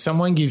that when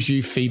someone gives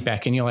you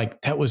feedback and you're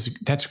like,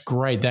 that's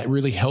great, that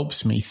really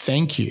helps me,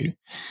 thank you.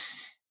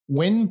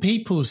 When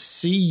people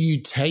see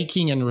you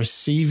taking and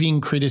receiving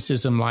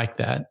criticism like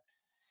that,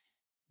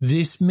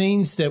 this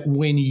means that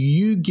when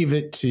you give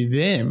it to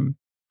them,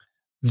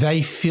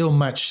 they feel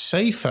much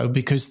safer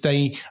because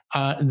they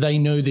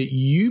know that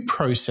you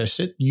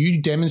process it,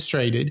 you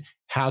demonstrated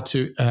how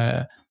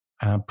to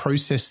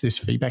process this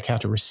feedback, how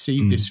to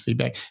receive this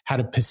feedback, how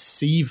to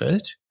perceive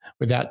it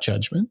without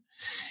judgment.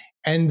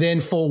 And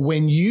then for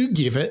when you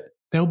give it,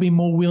 they'll be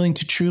more willing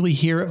to truly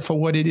hear it for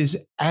what it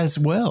is as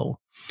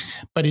well.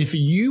 But if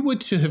you were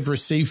to have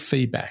received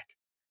feedback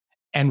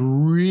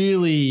and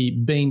really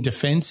been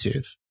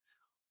defensive,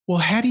 well,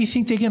 how do you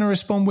think they're going to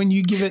respond when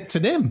you give it to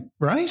them,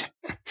 right?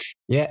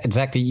 Yeah,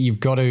 exactly. You've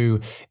got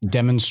to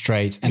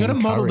demonstrate and you've got to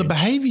encourage. model the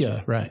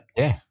behavior, right?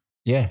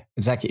 Yeah,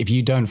 exactly. If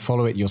you don't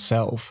follow it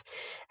yourself,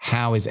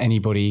 how is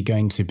anybody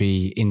going to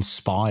be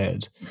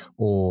inspired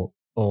or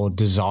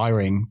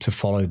desiring to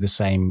follow the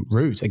same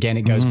route? Again,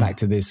 it goes back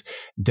to this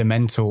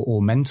dementor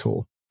or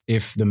mentor.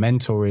 If the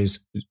mentor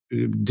is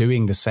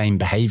doing the same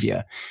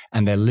behavior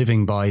and they're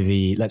living by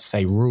the, let's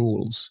say,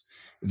 rules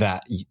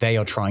that they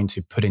are trying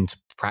to put into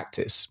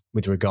practice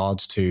with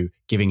regards to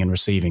giving and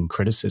receiving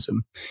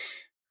criticism,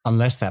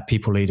 unless that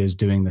people leader is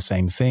doing the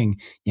same thing,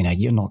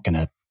 you're not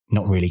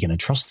really going to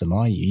trust them,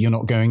 are you? You're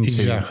not going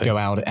to go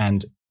out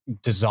and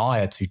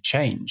desire to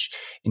change.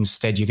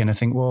 Instead, you're going to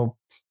think, well,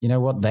 you know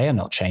what? They are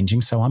not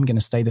changing, so I'm going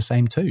to stay the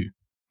same too.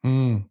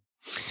 Mm.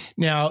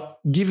 Now,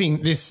 giving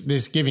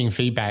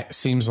feedback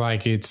seems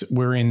like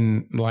we're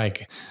in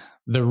like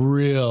the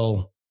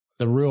real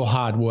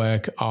hard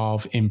work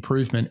of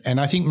improvement.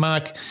 And I think,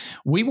 Mark,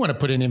 we want to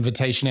put an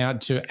invitation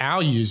out to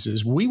our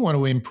users. We want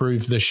to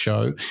improve the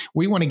show.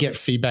 We want to get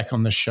feedback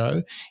on the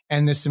show.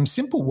 And there's some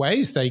simple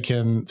ways they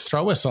can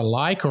throw us a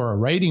like or a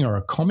rating or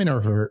a comment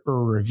or a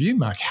review,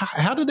 Mark.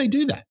 How do they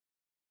do that?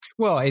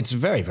 Well, it's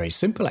very, very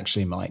simple,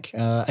 actually, Mike.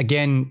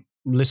 Again,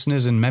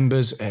 listeners and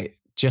members,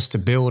 just to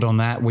build on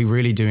that, we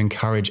really do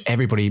encourage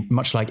everybody,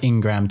 much like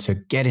Ingram, to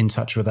get in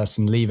touch with us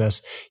and leave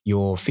us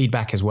your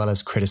feedback as well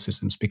as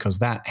criticisms, because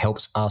that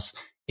helps us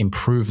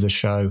improve the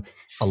show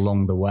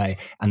along the way.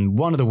 And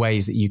one of the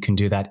ways that you can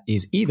do that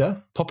is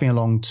either popping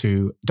along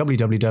to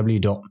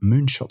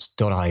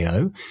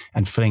www.moonshots.io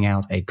and filling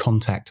out a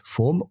contact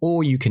form,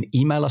 or you can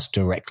email us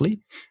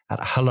directly at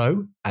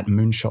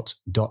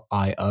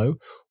hello@moonshots.io.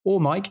 Or,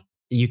 Mike,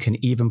 you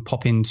can even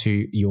pop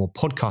into your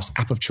podcast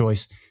app of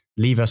choice,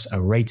 leave us a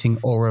rating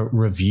or a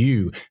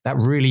review. That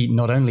really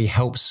not only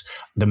helps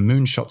the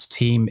Moonshots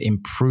team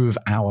improve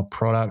our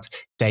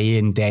product day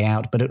in, day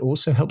out, but it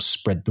also helps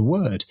spread the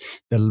word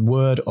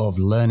of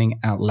learning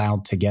out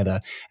loud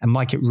together. And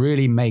Mike, it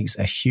really makes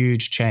a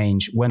huge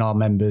change when our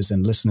members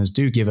and listeners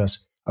do give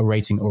us a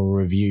rating or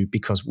a review,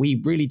 because we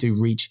really do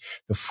reach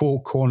the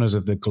four corners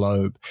of the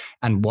globe.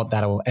 And what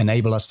that will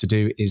enable us to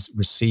do is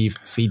receive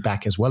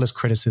feedback as well as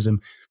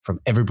criticism from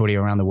everybody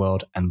around the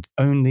world. And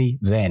only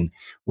then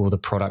will the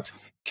product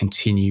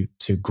continue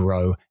to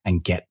grow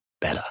and get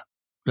better.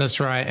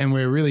 That's right. And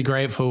we're really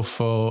grateful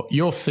for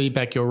your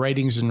feedback, your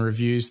ratings and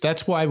reviews.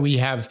 That's why we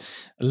have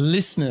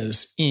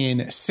listeners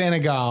in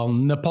Senegal,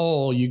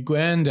 Nepal,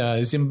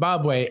 Uganda,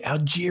 Zimbabwe,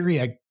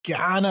 Algeria,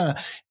 Ghana,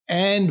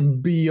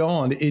 and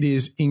beyond. It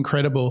is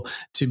incredible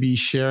to be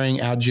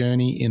sharing our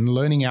journey in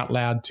learning out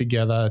loud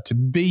together, to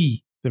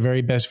be the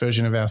very best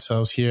version of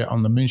ourselves here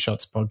on the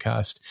Moonshots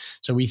podcast.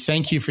 So we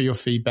thank you for your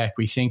feedback.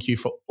 We thank you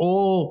for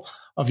all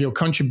of your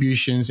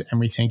contributions, and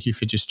we thank you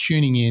for just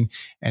tuning in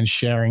and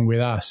sharing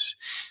with us.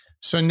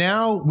 So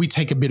now we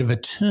take a bit of a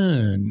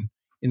turn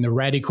in the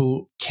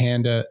Radical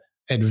Candor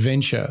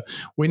adventure.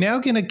 We're now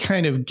going to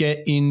kind of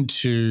get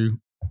into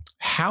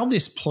how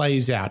this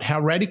plays out,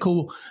 how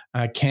radical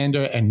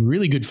candor and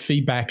really good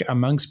feedback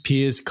amongst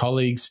peers,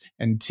 colleagues,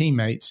 and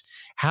teammates,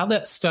 how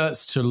that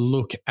starts to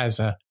look as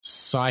a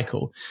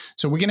cycle.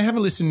 So we're going to have a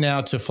listen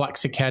now to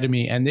Flux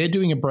Academy, and they're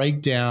doing a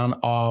breakdown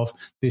of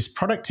this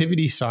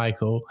productivity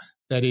cycle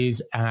that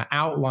is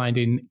outlined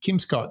in Kim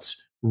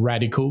Scott's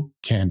Radical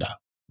Candor.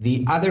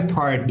 The other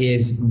part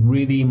is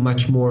really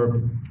much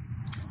more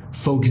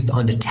focused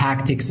on the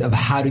tactics of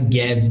how to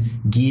give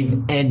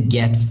and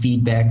get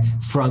feedback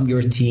from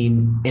your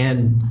team.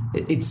 And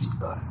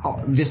it's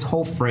this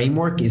whole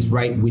framework is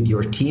right with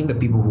your team, the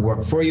people who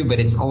work for you, but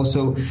it's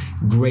also a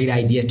great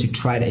idea to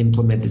try to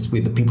implement this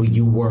with the people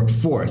you work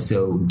for.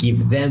 So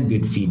give them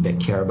good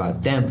feedback, care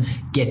about them,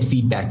 get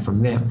feedback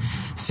from them.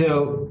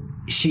 So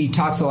she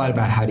talks a lot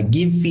about how to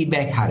give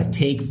feedback, how to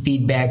take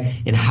feedback,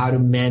 and how to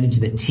manage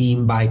the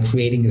team by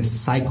creating a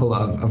cycle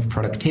of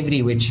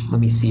productivity, which,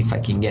 let me see if I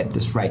can get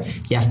this right.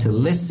 You have to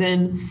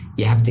listen,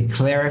 you have to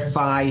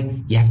clarify,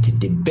 you have to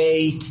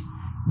debate,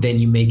 then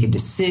you make a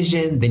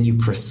decision, then you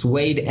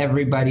persuade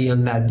everybody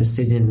on that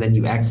decision, then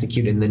you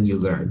execute, and then you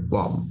learn.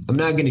 Well, I'm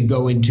not going to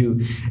go into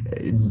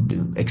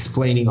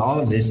explaining all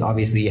of this.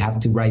 Obviously, you have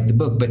to write the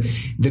book. But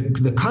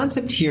the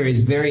concept here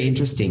is very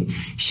interesting.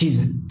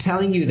 She's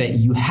telling you that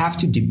you have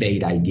to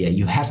debate idea.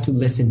 You have to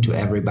listen to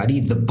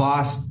everybody. The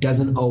boss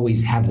doesn't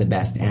always have the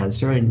best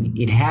answer. And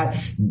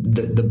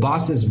the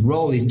boss's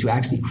role is to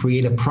actually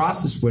create a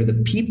process where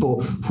the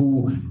people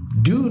who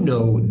do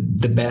know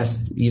the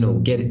best,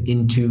 get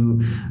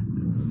into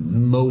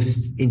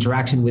most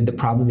interaction with the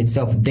problem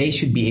itself, they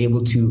should be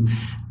able to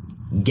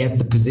get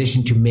the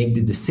position to make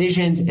the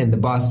decisions, and the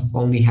boss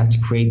only have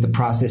to create the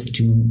process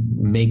to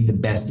make the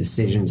best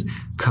decisions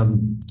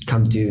come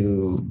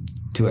to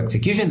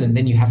execution. And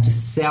then you have to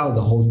sell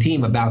the whole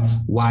team about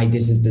why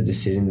this is the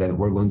decision that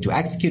we're going to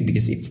execute,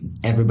 because if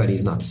everybody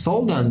is not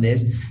sold on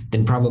this,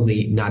 then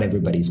probably not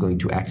everybody is going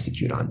to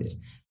execute on this.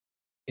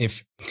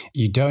 If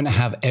you don't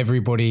have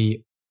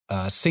everybody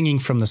singing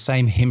from the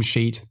same hymn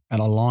sheet and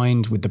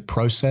aligned with the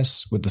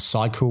process, with the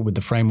cycle, with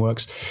the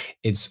frameworks,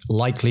 it's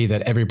likely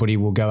that everybody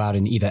will go out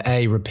and either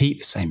A, repeat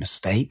the same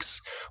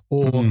mistakes,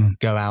 or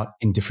go out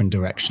in different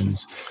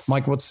directions.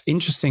 Mike, what's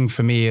interesting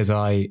for me as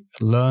I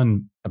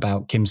learn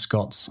about Kim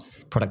Scott's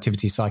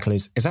productivity cycle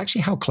is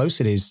actually how close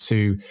it is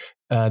to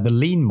the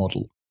lean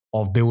model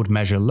of build,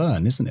 measure,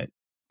 learn, isn't it?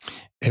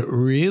 It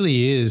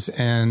really is.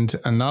 And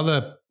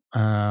another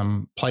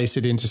place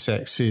it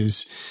intersects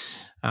is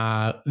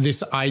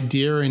this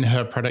idea in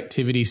her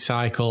productivity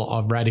cycle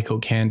of radical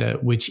candor,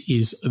 which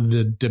is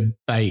the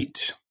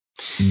debate.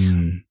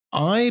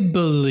 I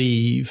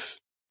believe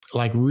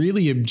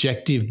really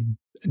objective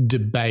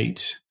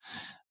debate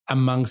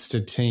amongst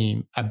a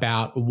team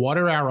about what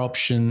are our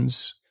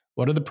options,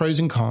 What are the pros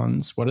and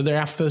cons? What are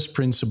our first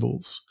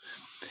principles?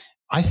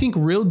 I think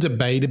real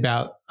debate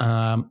about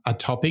a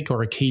topic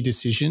or a key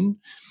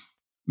decision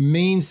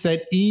means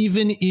that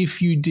even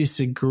if you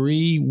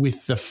disagree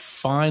with the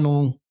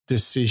final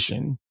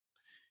decision,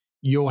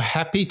 you're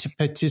happy to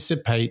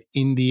participate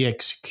in the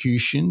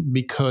execution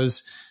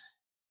because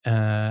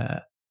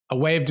a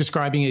way of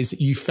describing it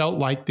is you felt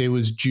like there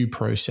was due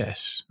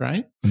process,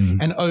 right?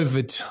 Mm-hmm. And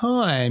over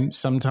time,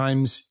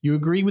 sometimes you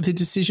agree with the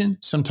decision,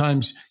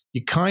 sometimes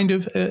you kind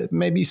of,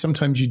 maybe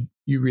sometimes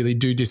you really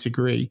do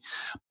disagree.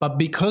 But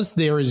because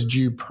there is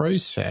due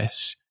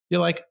process, you're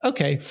like,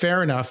 okay,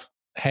 fair enough.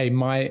 Hey,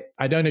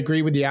 I don't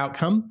agree with the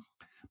outcome,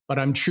 but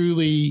I'm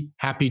truly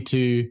happy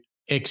to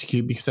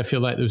execute because I feel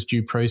like there's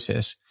due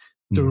process.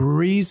 The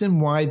reason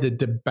why the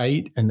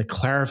debate and the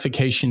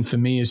clarification for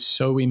me is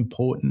so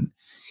important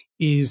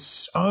is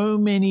so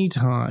many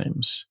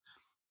times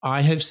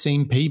I have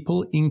seen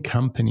people in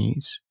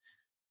companies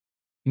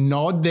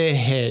nod their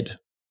head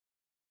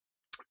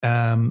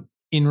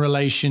in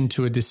relation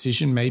to a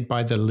decision made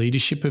by the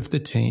leadership of the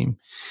team.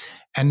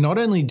 And not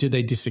only do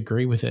they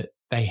disagree with it,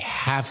 they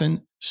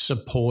haven't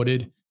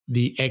supported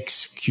the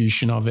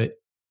execution of it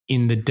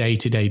in the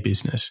day-to-day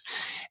business.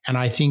 And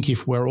I think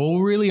if we're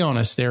all really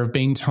honest, there have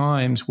been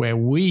times where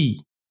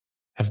we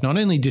have not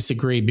only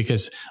disagreed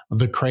because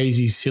the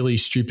crazy, silly,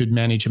 stupid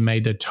manager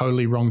made the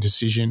totally wrong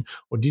decision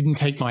or didn't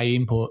take my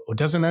input or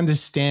doesn't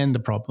understand the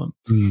problem,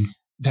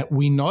 that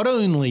we not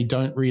only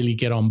don't really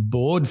get on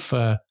board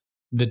for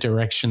the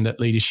direction that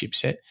leadership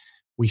set,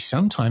 we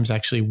sometimes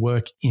actually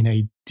work in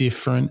a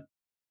different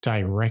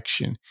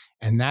direction.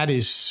 And that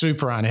is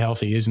super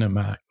unhealthy, isn't it,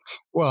 Mark?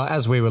 Well,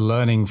 as we were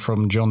learning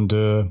from John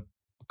Durr,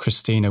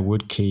 Christina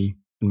Woodkey,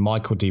 and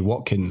Michael D.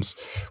 Watkins,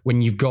 when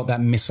you've got that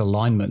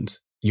misalignment,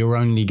 you're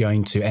only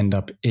going to end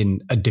up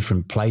in a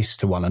different place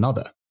to one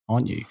another,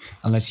 aren't you?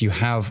 Unless you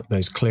have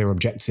those clear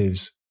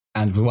objectives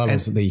and as well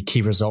as the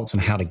key results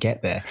and how to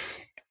get there.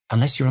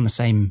 Unless you're on the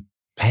same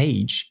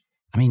page,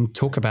 I mean,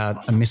 talk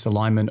about a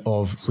misalignment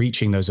of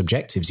reaching those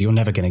objectives. You're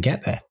never going to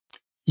get there.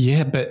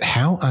 Yeah, but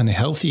how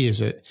unhealthy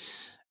is it?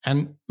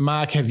 And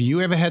Mark, have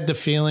you ever had the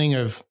feeling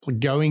of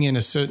going in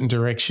a certain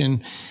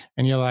direction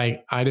and you're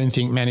like, I don't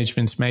think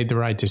management's made the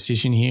right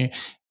decision here.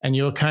 And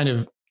you're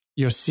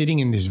sitting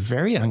in this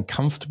very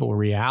uncomfortable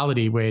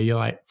reality where you're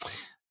like,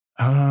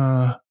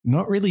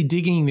 not really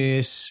digging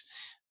this.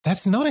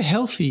 That's not a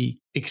healthy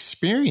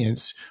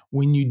experience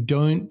when you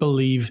don't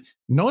believe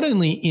not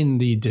only in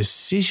the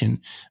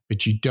decision,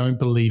 but you don't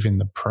believe in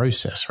the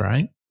process,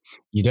 right?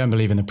 You don't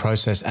believe in the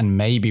process. And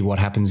maybe what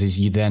happens is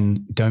you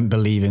then don't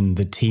believe in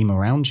the team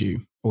around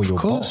you or your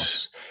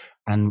boss.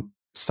 And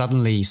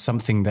suddenly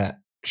something that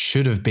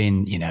should have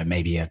been,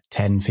 maybe a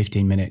 10,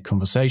 15-minute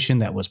conversation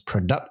that was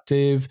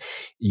productive.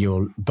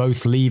 You're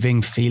both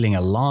leaving feeling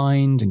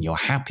aligned and you're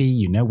happy.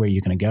 You know where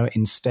you're going to go.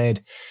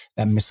 Instead,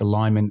 that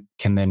misalignment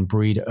can then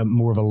breed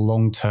more of a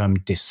long-term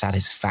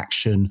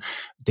dissatisfaction,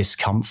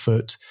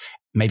 discomfort,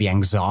 maybe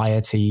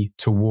anxiety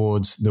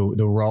towards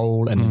the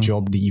role and the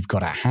job that you've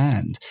got at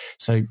hand.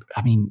 So,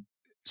 I mean,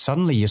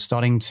 suddenly you're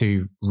starting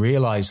to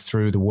realize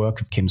through the work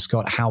of Kim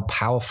Scott how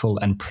powerful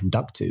and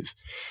productive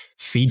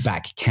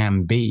feedback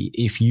can be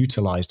if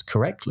utilized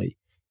correctly.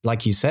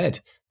 Like you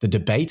said, the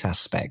debate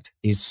aspect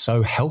is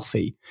so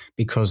healthy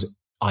because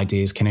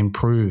ideas can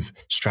improve,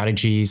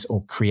 strategies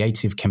or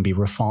creative can be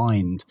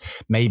refined.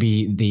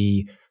 Maybe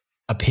the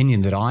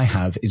opinion that I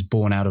have is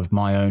born out of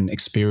my own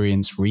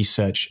experience,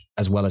 research,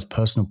 as well as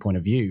personal point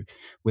of view.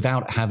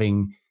 Without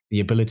having the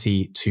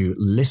ability to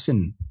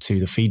listen to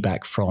the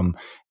feedback from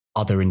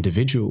other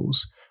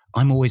individuals,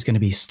 I'm always going to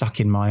be stuck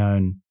in my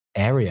own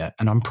area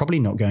and I'm probably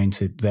not going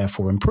to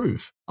therefore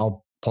improve.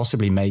 I'll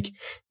possibly make,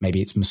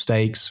 maybe it's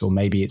mistakes or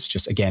maybe it's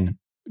just, again,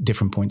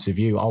 different points of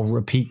view. I'll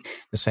repeat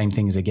the same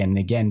things again and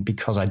again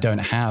because I don't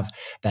have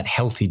that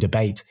healthy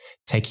debate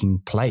taking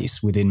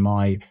place within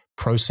my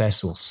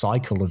process or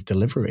cycle of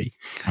delivery.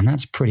 And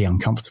that's pretty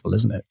uncomfortable,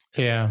 isn't it?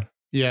 Yeah.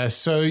 Yeah.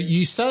 So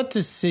you start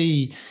to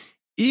see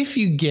if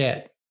you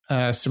get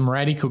some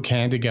radical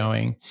candor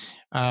going,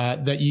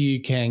 that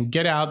you can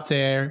get out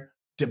there,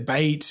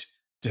 debate,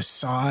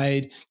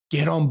 decide,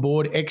 get on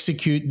board,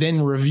 execute,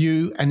 then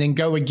review, and then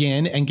go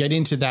again and get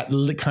into that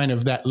kind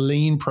of that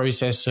lean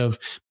process of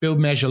build,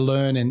 measure,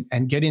 learn,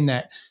 and get in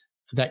that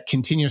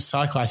continuous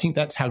cycle. I think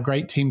that's how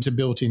great teams are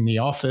built in the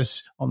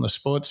office, on the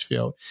sports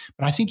field.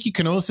 But I think you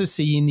can also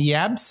see in the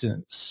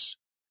absence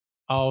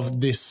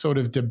of this sort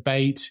of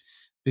debate,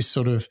 this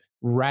sort of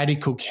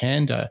radical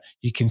candor,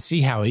 you can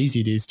see how easy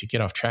it is to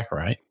get off track,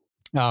 right?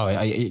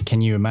 Oh,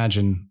 can you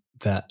imagine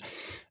that?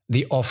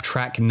 The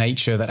off-track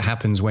nature that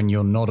happens when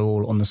you're not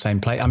all on the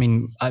same plate. I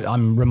mean,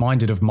 I'm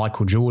reminded of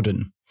Michael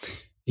Jordan.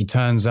 He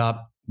turns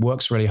up,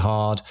 works really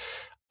hard,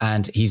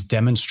 and he's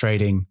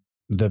demonstrating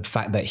the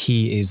fact that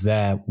he is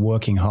there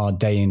working hard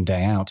day in,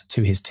 day out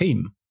to his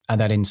team.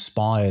 And that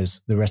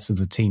inspires the rest of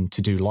the team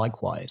to do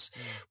likewise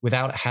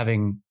without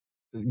having,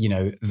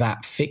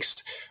 that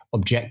fixed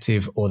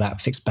objective or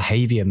that fixed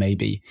behavior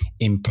maybe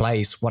in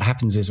place, what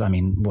happens is,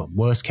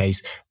 worst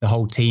case, the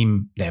whole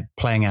team, they're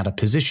playing out of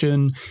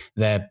position,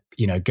 they're,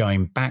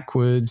 going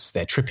backwards,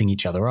 they're tripping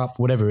each other up,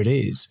 whatever it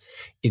is.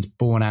 It's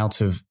born out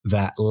of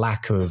that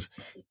lack of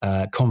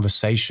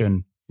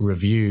conversation,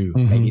 review,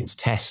 maybe it's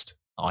test,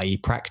 i.e.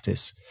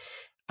 practice.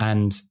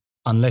 And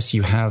unless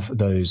you have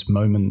those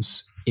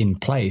moments in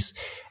place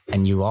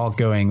and you are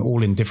going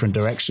all in different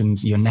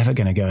directions, you're never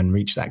going to go and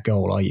reach that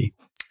goal, are you?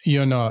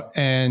 You're not.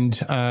 And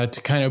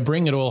to kind of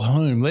bring it all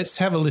home, let's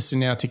have a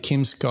listen now to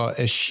Kim Scott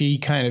as she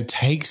kind of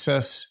takes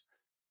us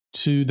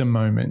to the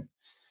moment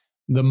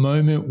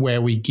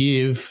where we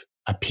give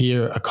a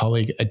peer, a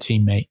colleague, a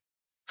teammate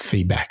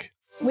feedback.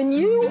 When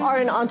you are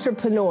an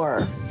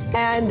entrepreneur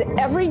and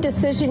every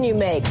decision you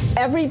make,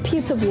 every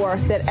piece of work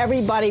that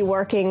everybody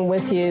working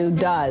with you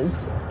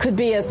does could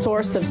be a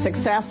source of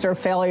success or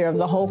failure of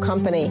the whole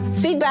company,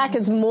 feedback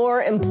is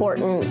more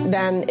important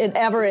than it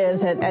ever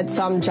is at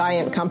some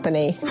giant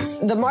company.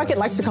 The market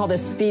likes to call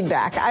this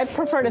feedback. I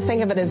prefer to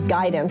think of it as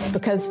guidance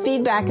because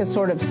feedback is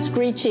sort of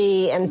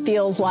screechy and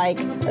feels like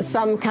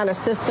some kind of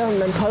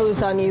system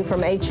imposed on you from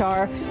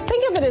HR.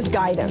 Think of it as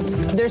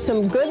guidance. There's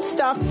some good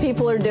stuff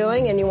people are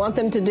doing and you want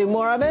them to do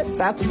more of it.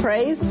 That's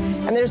praise.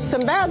 And there's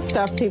some bad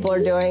stuff people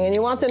are doing and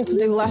you want them to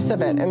do less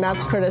of it. And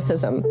that's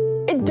criticism.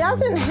 It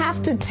doesn't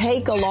have to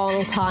take a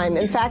long time.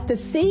 In fact, the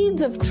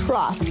seeds of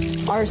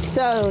trust are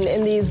sown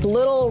in these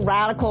little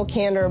radical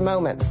candor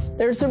moments.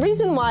 There's a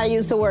reason why I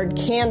use the word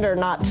candor,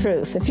 not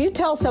truth. If you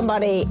tell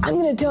somebody, I'm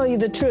going to tell you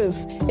the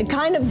truth, it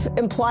kind of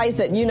implies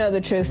that you know the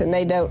truth and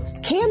they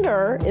don't.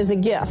 Candor is a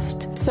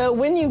gift. So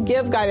when you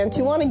give guidance,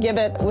 you want to give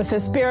it with the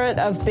spirit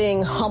of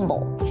being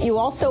humble. You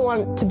also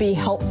want to be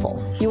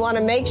helpful. You want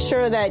to make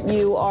sure that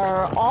you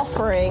are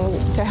offering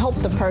to help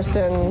the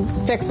person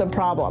fix a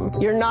problem.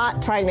 You're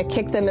not trying to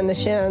kick them in the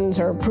shins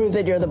or prove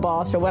that you're the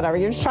boss or whatever.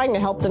 You're just trying to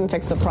help them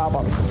fix the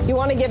problem. You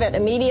want to give it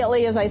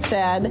immediately, as I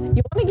said.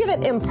 You want to give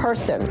it in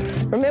person.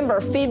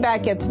 Remember,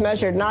 feedback gets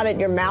measured not at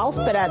your mouth,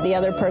 but at the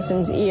other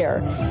person's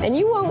ear. And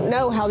you won't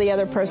know how the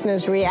other person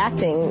is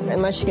reacting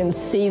unless you can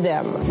see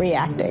them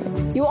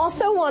reacting. You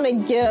also want to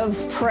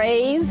give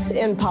praise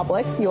in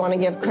public. You want to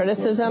give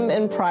criticism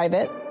in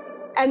private.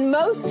 And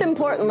most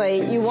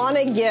importantly, you want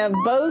to give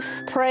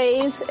both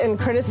praise and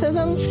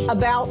criticism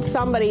about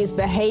somebody's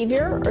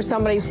behavior or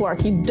somebody's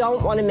work. You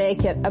don't want to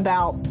make it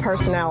about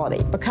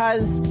personality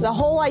because the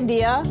whole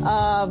idea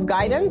of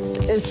guidance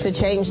is to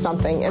change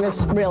something, and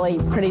it's really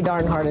pretty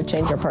darn hard to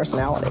change your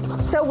personality.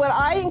 So what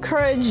I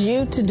encourage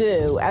you to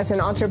do as an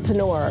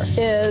entrepreneur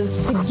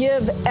is to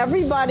give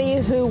everybody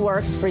who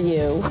works for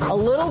you a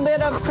little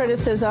bit of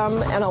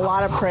criticism and a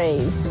lot of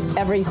praise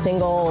every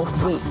single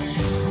week.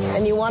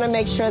 And you want to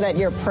make sure that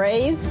your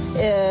praise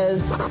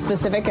is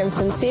specific and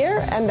sincere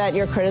and that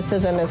your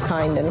criticism is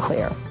kind and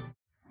clear.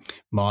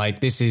 Mike,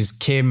 this is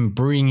Kim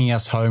bringing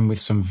us home with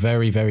some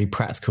very, very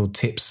practical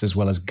tips as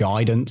well as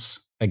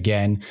guidance,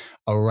 again,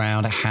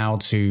 around how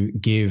to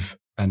give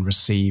and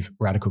receive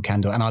radical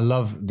candor. And I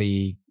love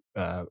the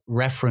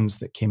reference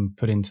that Kim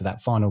put into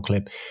that final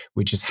clip,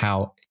 which is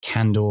how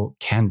candor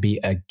can be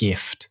a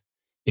gift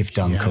if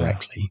done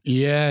correctly.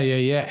 Yeah.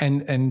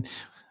 And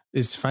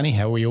it's funny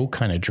how we all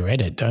kind of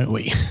dread it, don't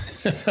we?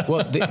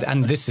 Well,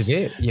 and this is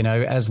it,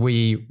 as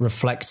we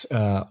reflect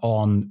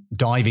on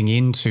diving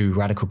into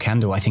radical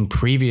candor, I think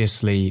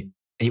previously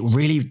it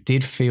really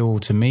did feel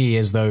to me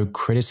as though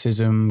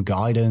criticism,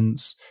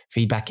 guidance,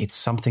 feedback, it's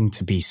something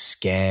to be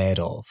scared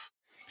of.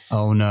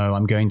 Oh no,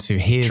 I'm going to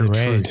hear the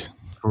truth.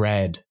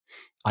 Dread.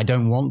 I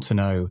don't want to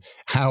know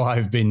how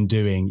I've been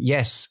doing.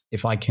 Yes,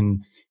 if I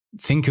can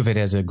think of it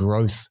as a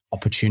growth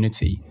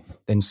opportunity,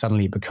 then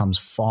suddenly it becomes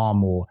far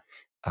more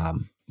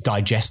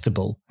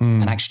digestible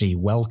and actually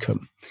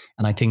welcome.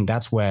 And I think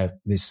that's where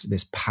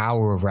this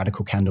power of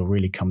radical candor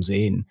really comes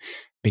in,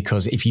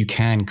 because if you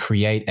can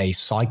create a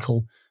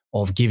cycle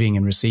of giving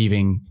and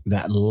receiving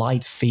that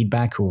light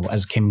feedback, or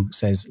as Kim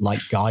says,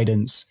 light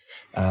guidance,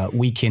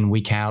 week in,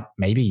 week out,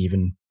 maybe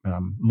even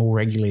more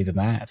regularly than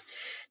that,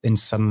 then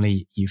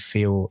suddenly you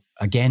feel,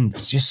 again,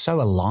 it's just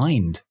so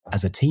aligned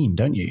as a team,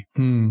 don't you?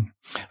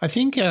 I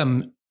think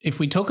if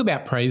we talk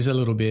about praise a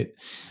little bit,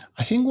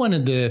 I think one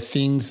of the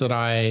things that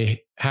I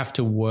have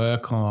to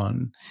work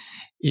on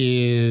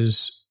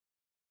is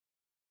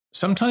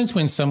sometimes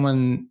when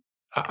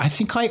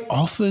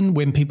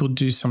when people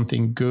do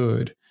something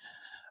good,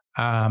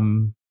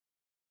 I'm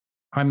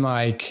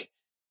like,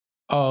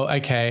 oh,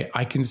 okay,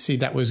 I can see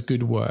that was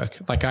good work.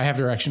 Like I have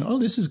the reaction, oh,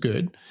 this is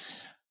good.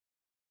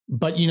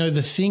 But,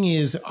 the thing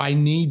is, I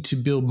need to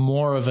build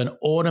more of an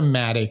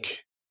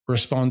automatic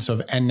response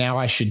of, and now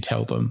I should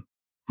tell them,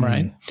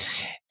 right?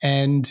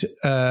 And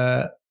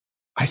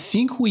I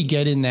think we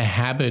get in the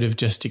habit of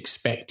just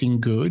expecting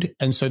good.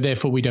 And so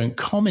therefore we don't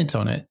comment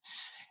on it.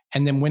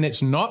 And then when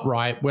it's not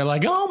right, we're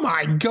like, oh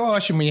my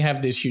gosh. And we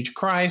have this huge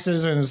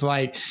crisis. And it's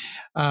like,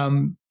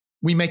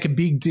 we make a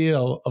big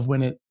deal of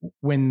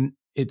when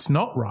it's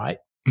not right.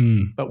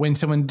 But when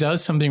someone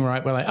does something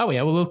right, we're like, oh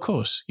yeah, well, of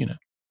course, should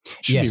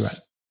be right.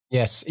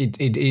 Yes, it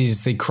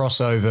is the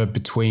crossover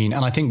between,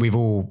 and I think we've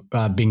all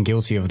been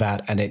guilty of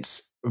that, and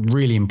it's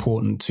really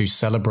important to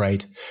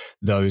celebrate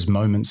those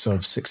moments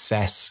of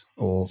success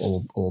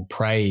or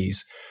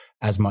praise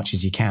as much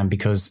as you can,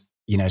 because,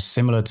 you know,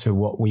 similar to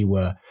what we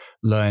were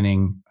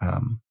learning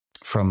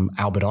from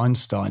Albert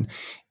Einstein,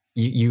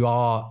 you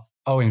are.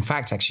 Oh, in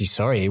fact, actually,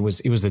 sorry, it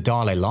was the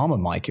Dalai Lama,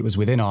 Mike. It was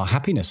within our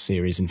happiness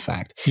series, in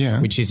fact,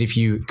 which is if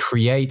you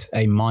create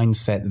a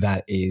mindset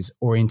that is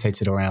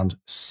orientated around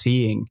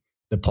seeing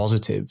the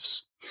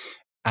positives,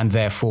 and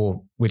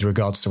therefore, with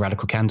regards to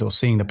radical candor,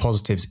 seeing the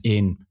positives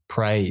in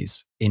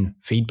praise, in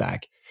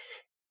feedback,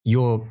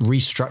 you're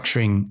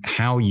restructuring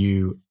how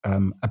you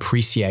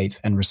appreciate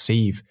and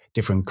receive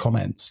different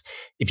comments.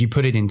 If you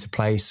put it into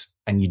place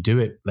and you do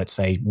it, let's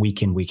say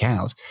week in, week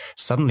out,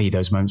 suddenly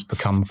those moments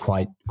become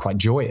quite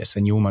joyous,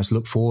 and you almost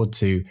look forward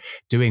to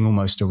doing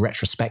almost a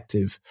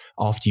retrospective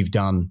after you've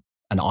done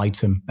an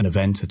item, an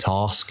event, a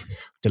task,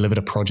 delivered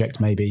a project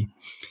maybe.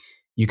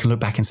 You can look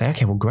back and say,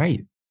 okay, well,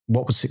 great.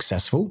 What was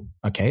successful?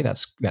 Okay,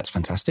 that's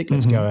fantastic.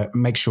 Let's go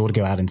make sure to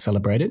go out and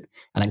celebrate it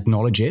and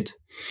acknowledge it.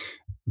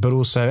 But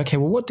also, okay,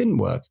 well, what didn't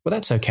work? Well,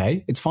 that's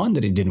okay. It's fine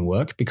that it didn't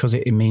work, because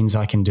it means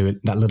I can do it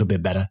that little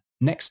bit better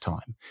next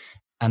time.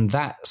 And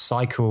that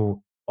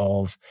cycle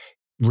of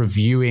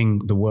reviewing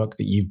the work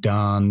that you've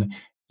done,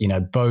 you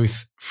know,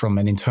 both from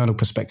an internal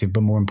perspective,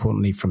 but more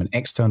importantly, from an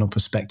external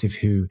perspective,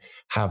 who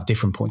have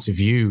different points of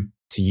view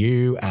to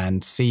you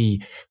and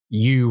see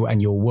you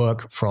and your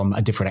work from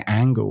a different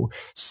angle,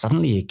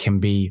 suddenly it can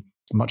be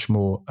much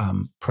more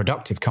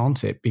productive,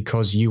 can't it?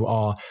 Because you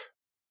are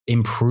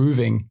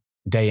improving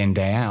day in,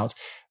 day out,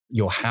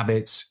 your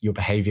habits, your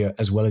behavior,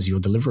 as well as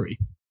your delivery.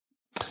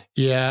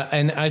 Yeah.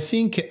 And I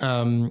think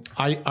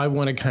I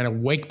want to kind of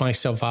wake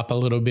myself up a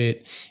little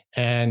bit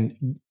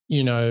and,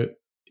 you know,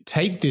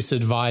 take this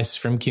advice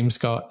from Kim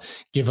Scott,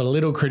 give a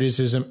little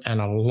criticism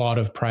and a lot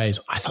of praise.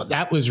 I thought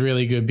that was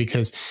really good,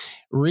 because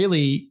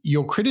really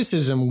your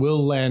criticism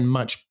will land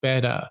much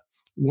better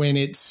when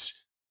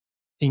it's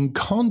in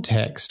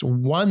context.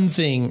 One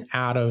thing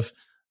out of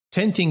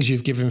 10 things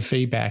you've given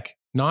feedback,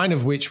 9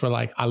 of which were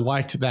like, I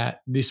liked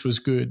that. This was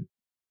good.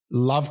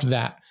 Loved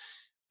that.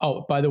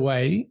 Oh, by the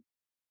way,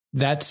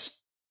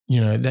 that's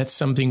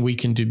something we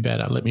can do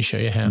better. Let me show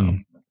you how.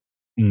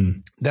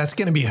 That's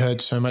going to be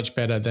heard so much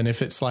better than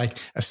if it's like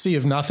a sea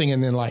of nothing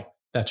and then like,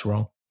 that's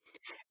wrong.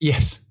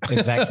 Yes,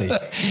 exactly.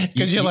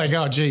 Because you're like,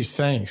 oh, geez,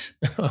 thanks.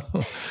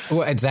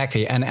 Well,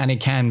 exactly. And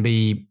it can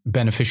be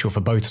beneficial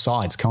for both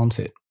sides, can't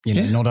it? You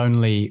know, not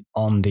only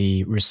on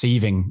the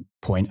receiving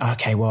point,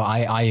 okay, well,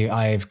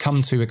 I've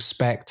come to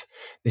expect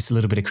this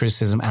little bit of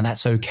criticism, and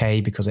that's okay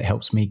because it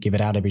helps me give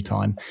it out every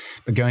time.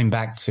 But going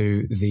back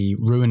to the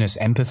ruinous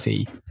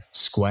empathy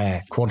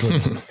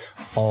quadrant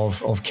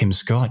of Kim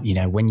Scott, you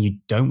know, when you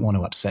don't want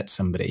to upset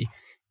somebody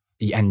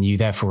and you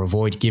therefore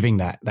avoid giving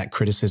that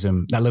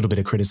criticism, that little bit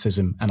of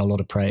criticism and a lot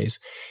of praise,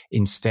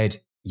 instead,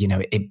 you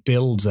know, it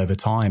builds over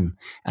time.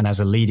 And as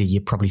a leader,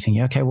 you're probably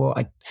thinking, okay, well,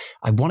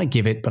 I want to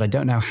give it, but I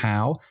don't know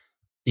how.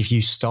 If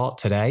you start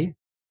today,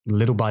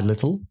 little by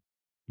little,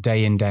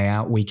 day in, day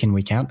out, week in,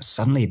 week out,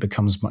 suddenly it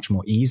becomes much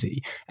more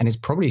easy. And it's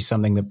probably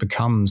something that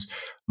becomes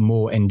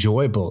more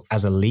enjoyable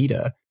as a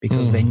leader,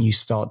 because then you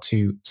start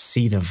to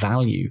see the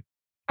value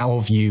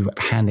of you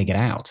handing it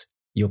out.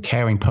 You're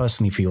caring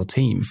personally for your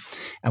team.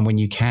 And when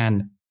you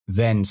can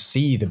then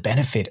see the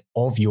benefit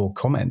of your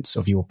comments,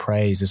 of your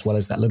praise, as well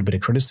as that little bit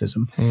of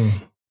criticism,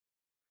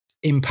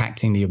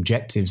 impacting the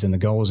objectives and the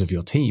goals of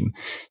your team,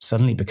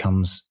 suddenly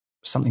becomes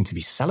something to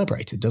be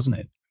celebrated, doesn't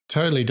it?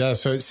 Totally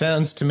does. So it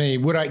sounds to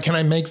me, can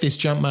I make this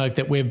jump, Mark,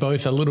 that we're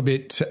both a little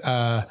bit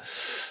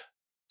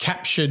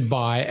excited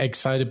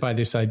by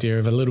this idea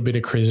of a little bit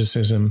of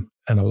criticism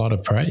and a lot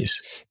of praise?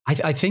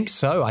 I think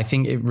so. I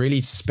think it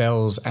really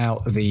spells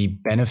out the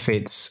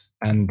benefits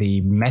and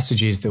the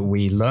messages that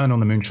we learn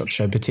on the Moonshot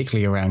Show,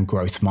 particularly around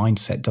growth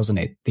mindset, doesn't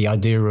it? The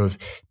idea of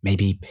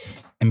maybe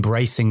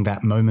embracing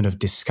that moment of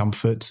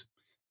discomfort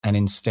and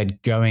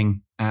instead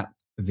going at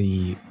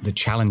the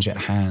challenge at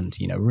hand,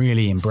 you know,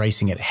 really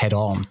embracing it head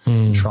on,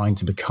 and trying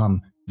to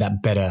become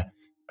that better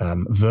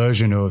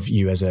version of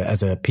you as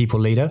a people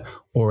leader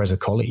or as a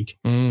colleague.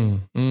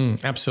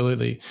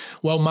 Absolutely.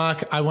 Well,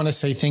 Mark, I want to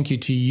say thank you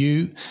to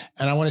you,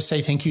 and I want to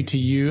say thank you to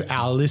you,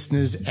 our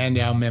listeners and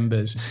our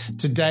members.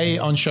 Today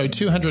on show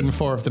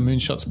 204 of the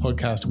Moonshots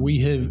podcast, we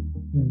have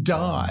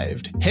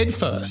dived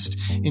headfirst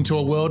into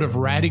a world of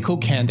radical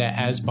candor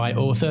as by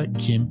author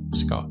Kim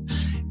Scott.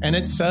 And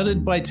it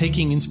started by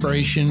taking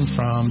inspiration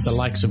from the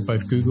likes of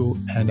both Google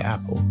and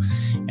Apple.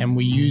 And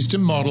we used a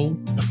model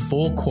of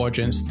 4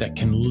 quadrants that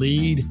can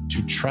lead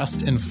to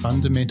trust and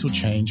fundamental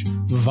change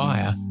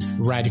via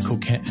radical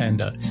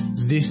candor.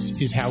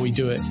 This is how we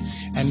do it.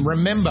 And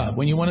remember,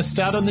 when you want to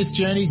start on this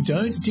journey,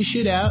 don't dish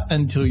it out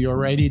until you're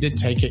ready to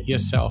take it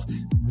yourself.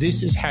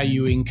 This is how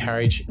you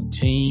encourage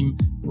team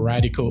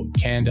radical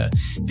candor.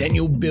 Then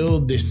you'll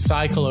build this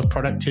cycle of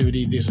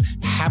productivity, this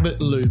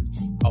habit loop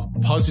of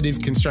positive,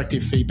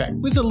 constructive feedback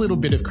with a little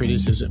bit of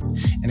criticism.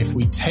 And if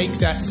we take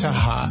that to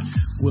heart,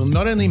 we'll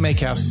not only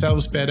make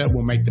ourselves better,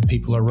 we'll make the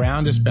people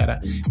around us better.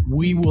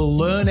 We will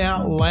learn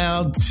out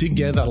loud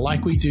together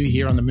like we do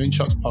here on the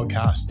Moonshots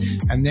podcast.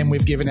 And then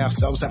we've given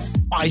ourselves a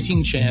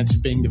fighting chance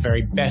of being the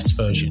very best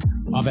version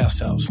of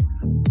ourselves.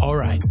 All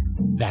right,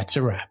 that's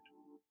a wrap.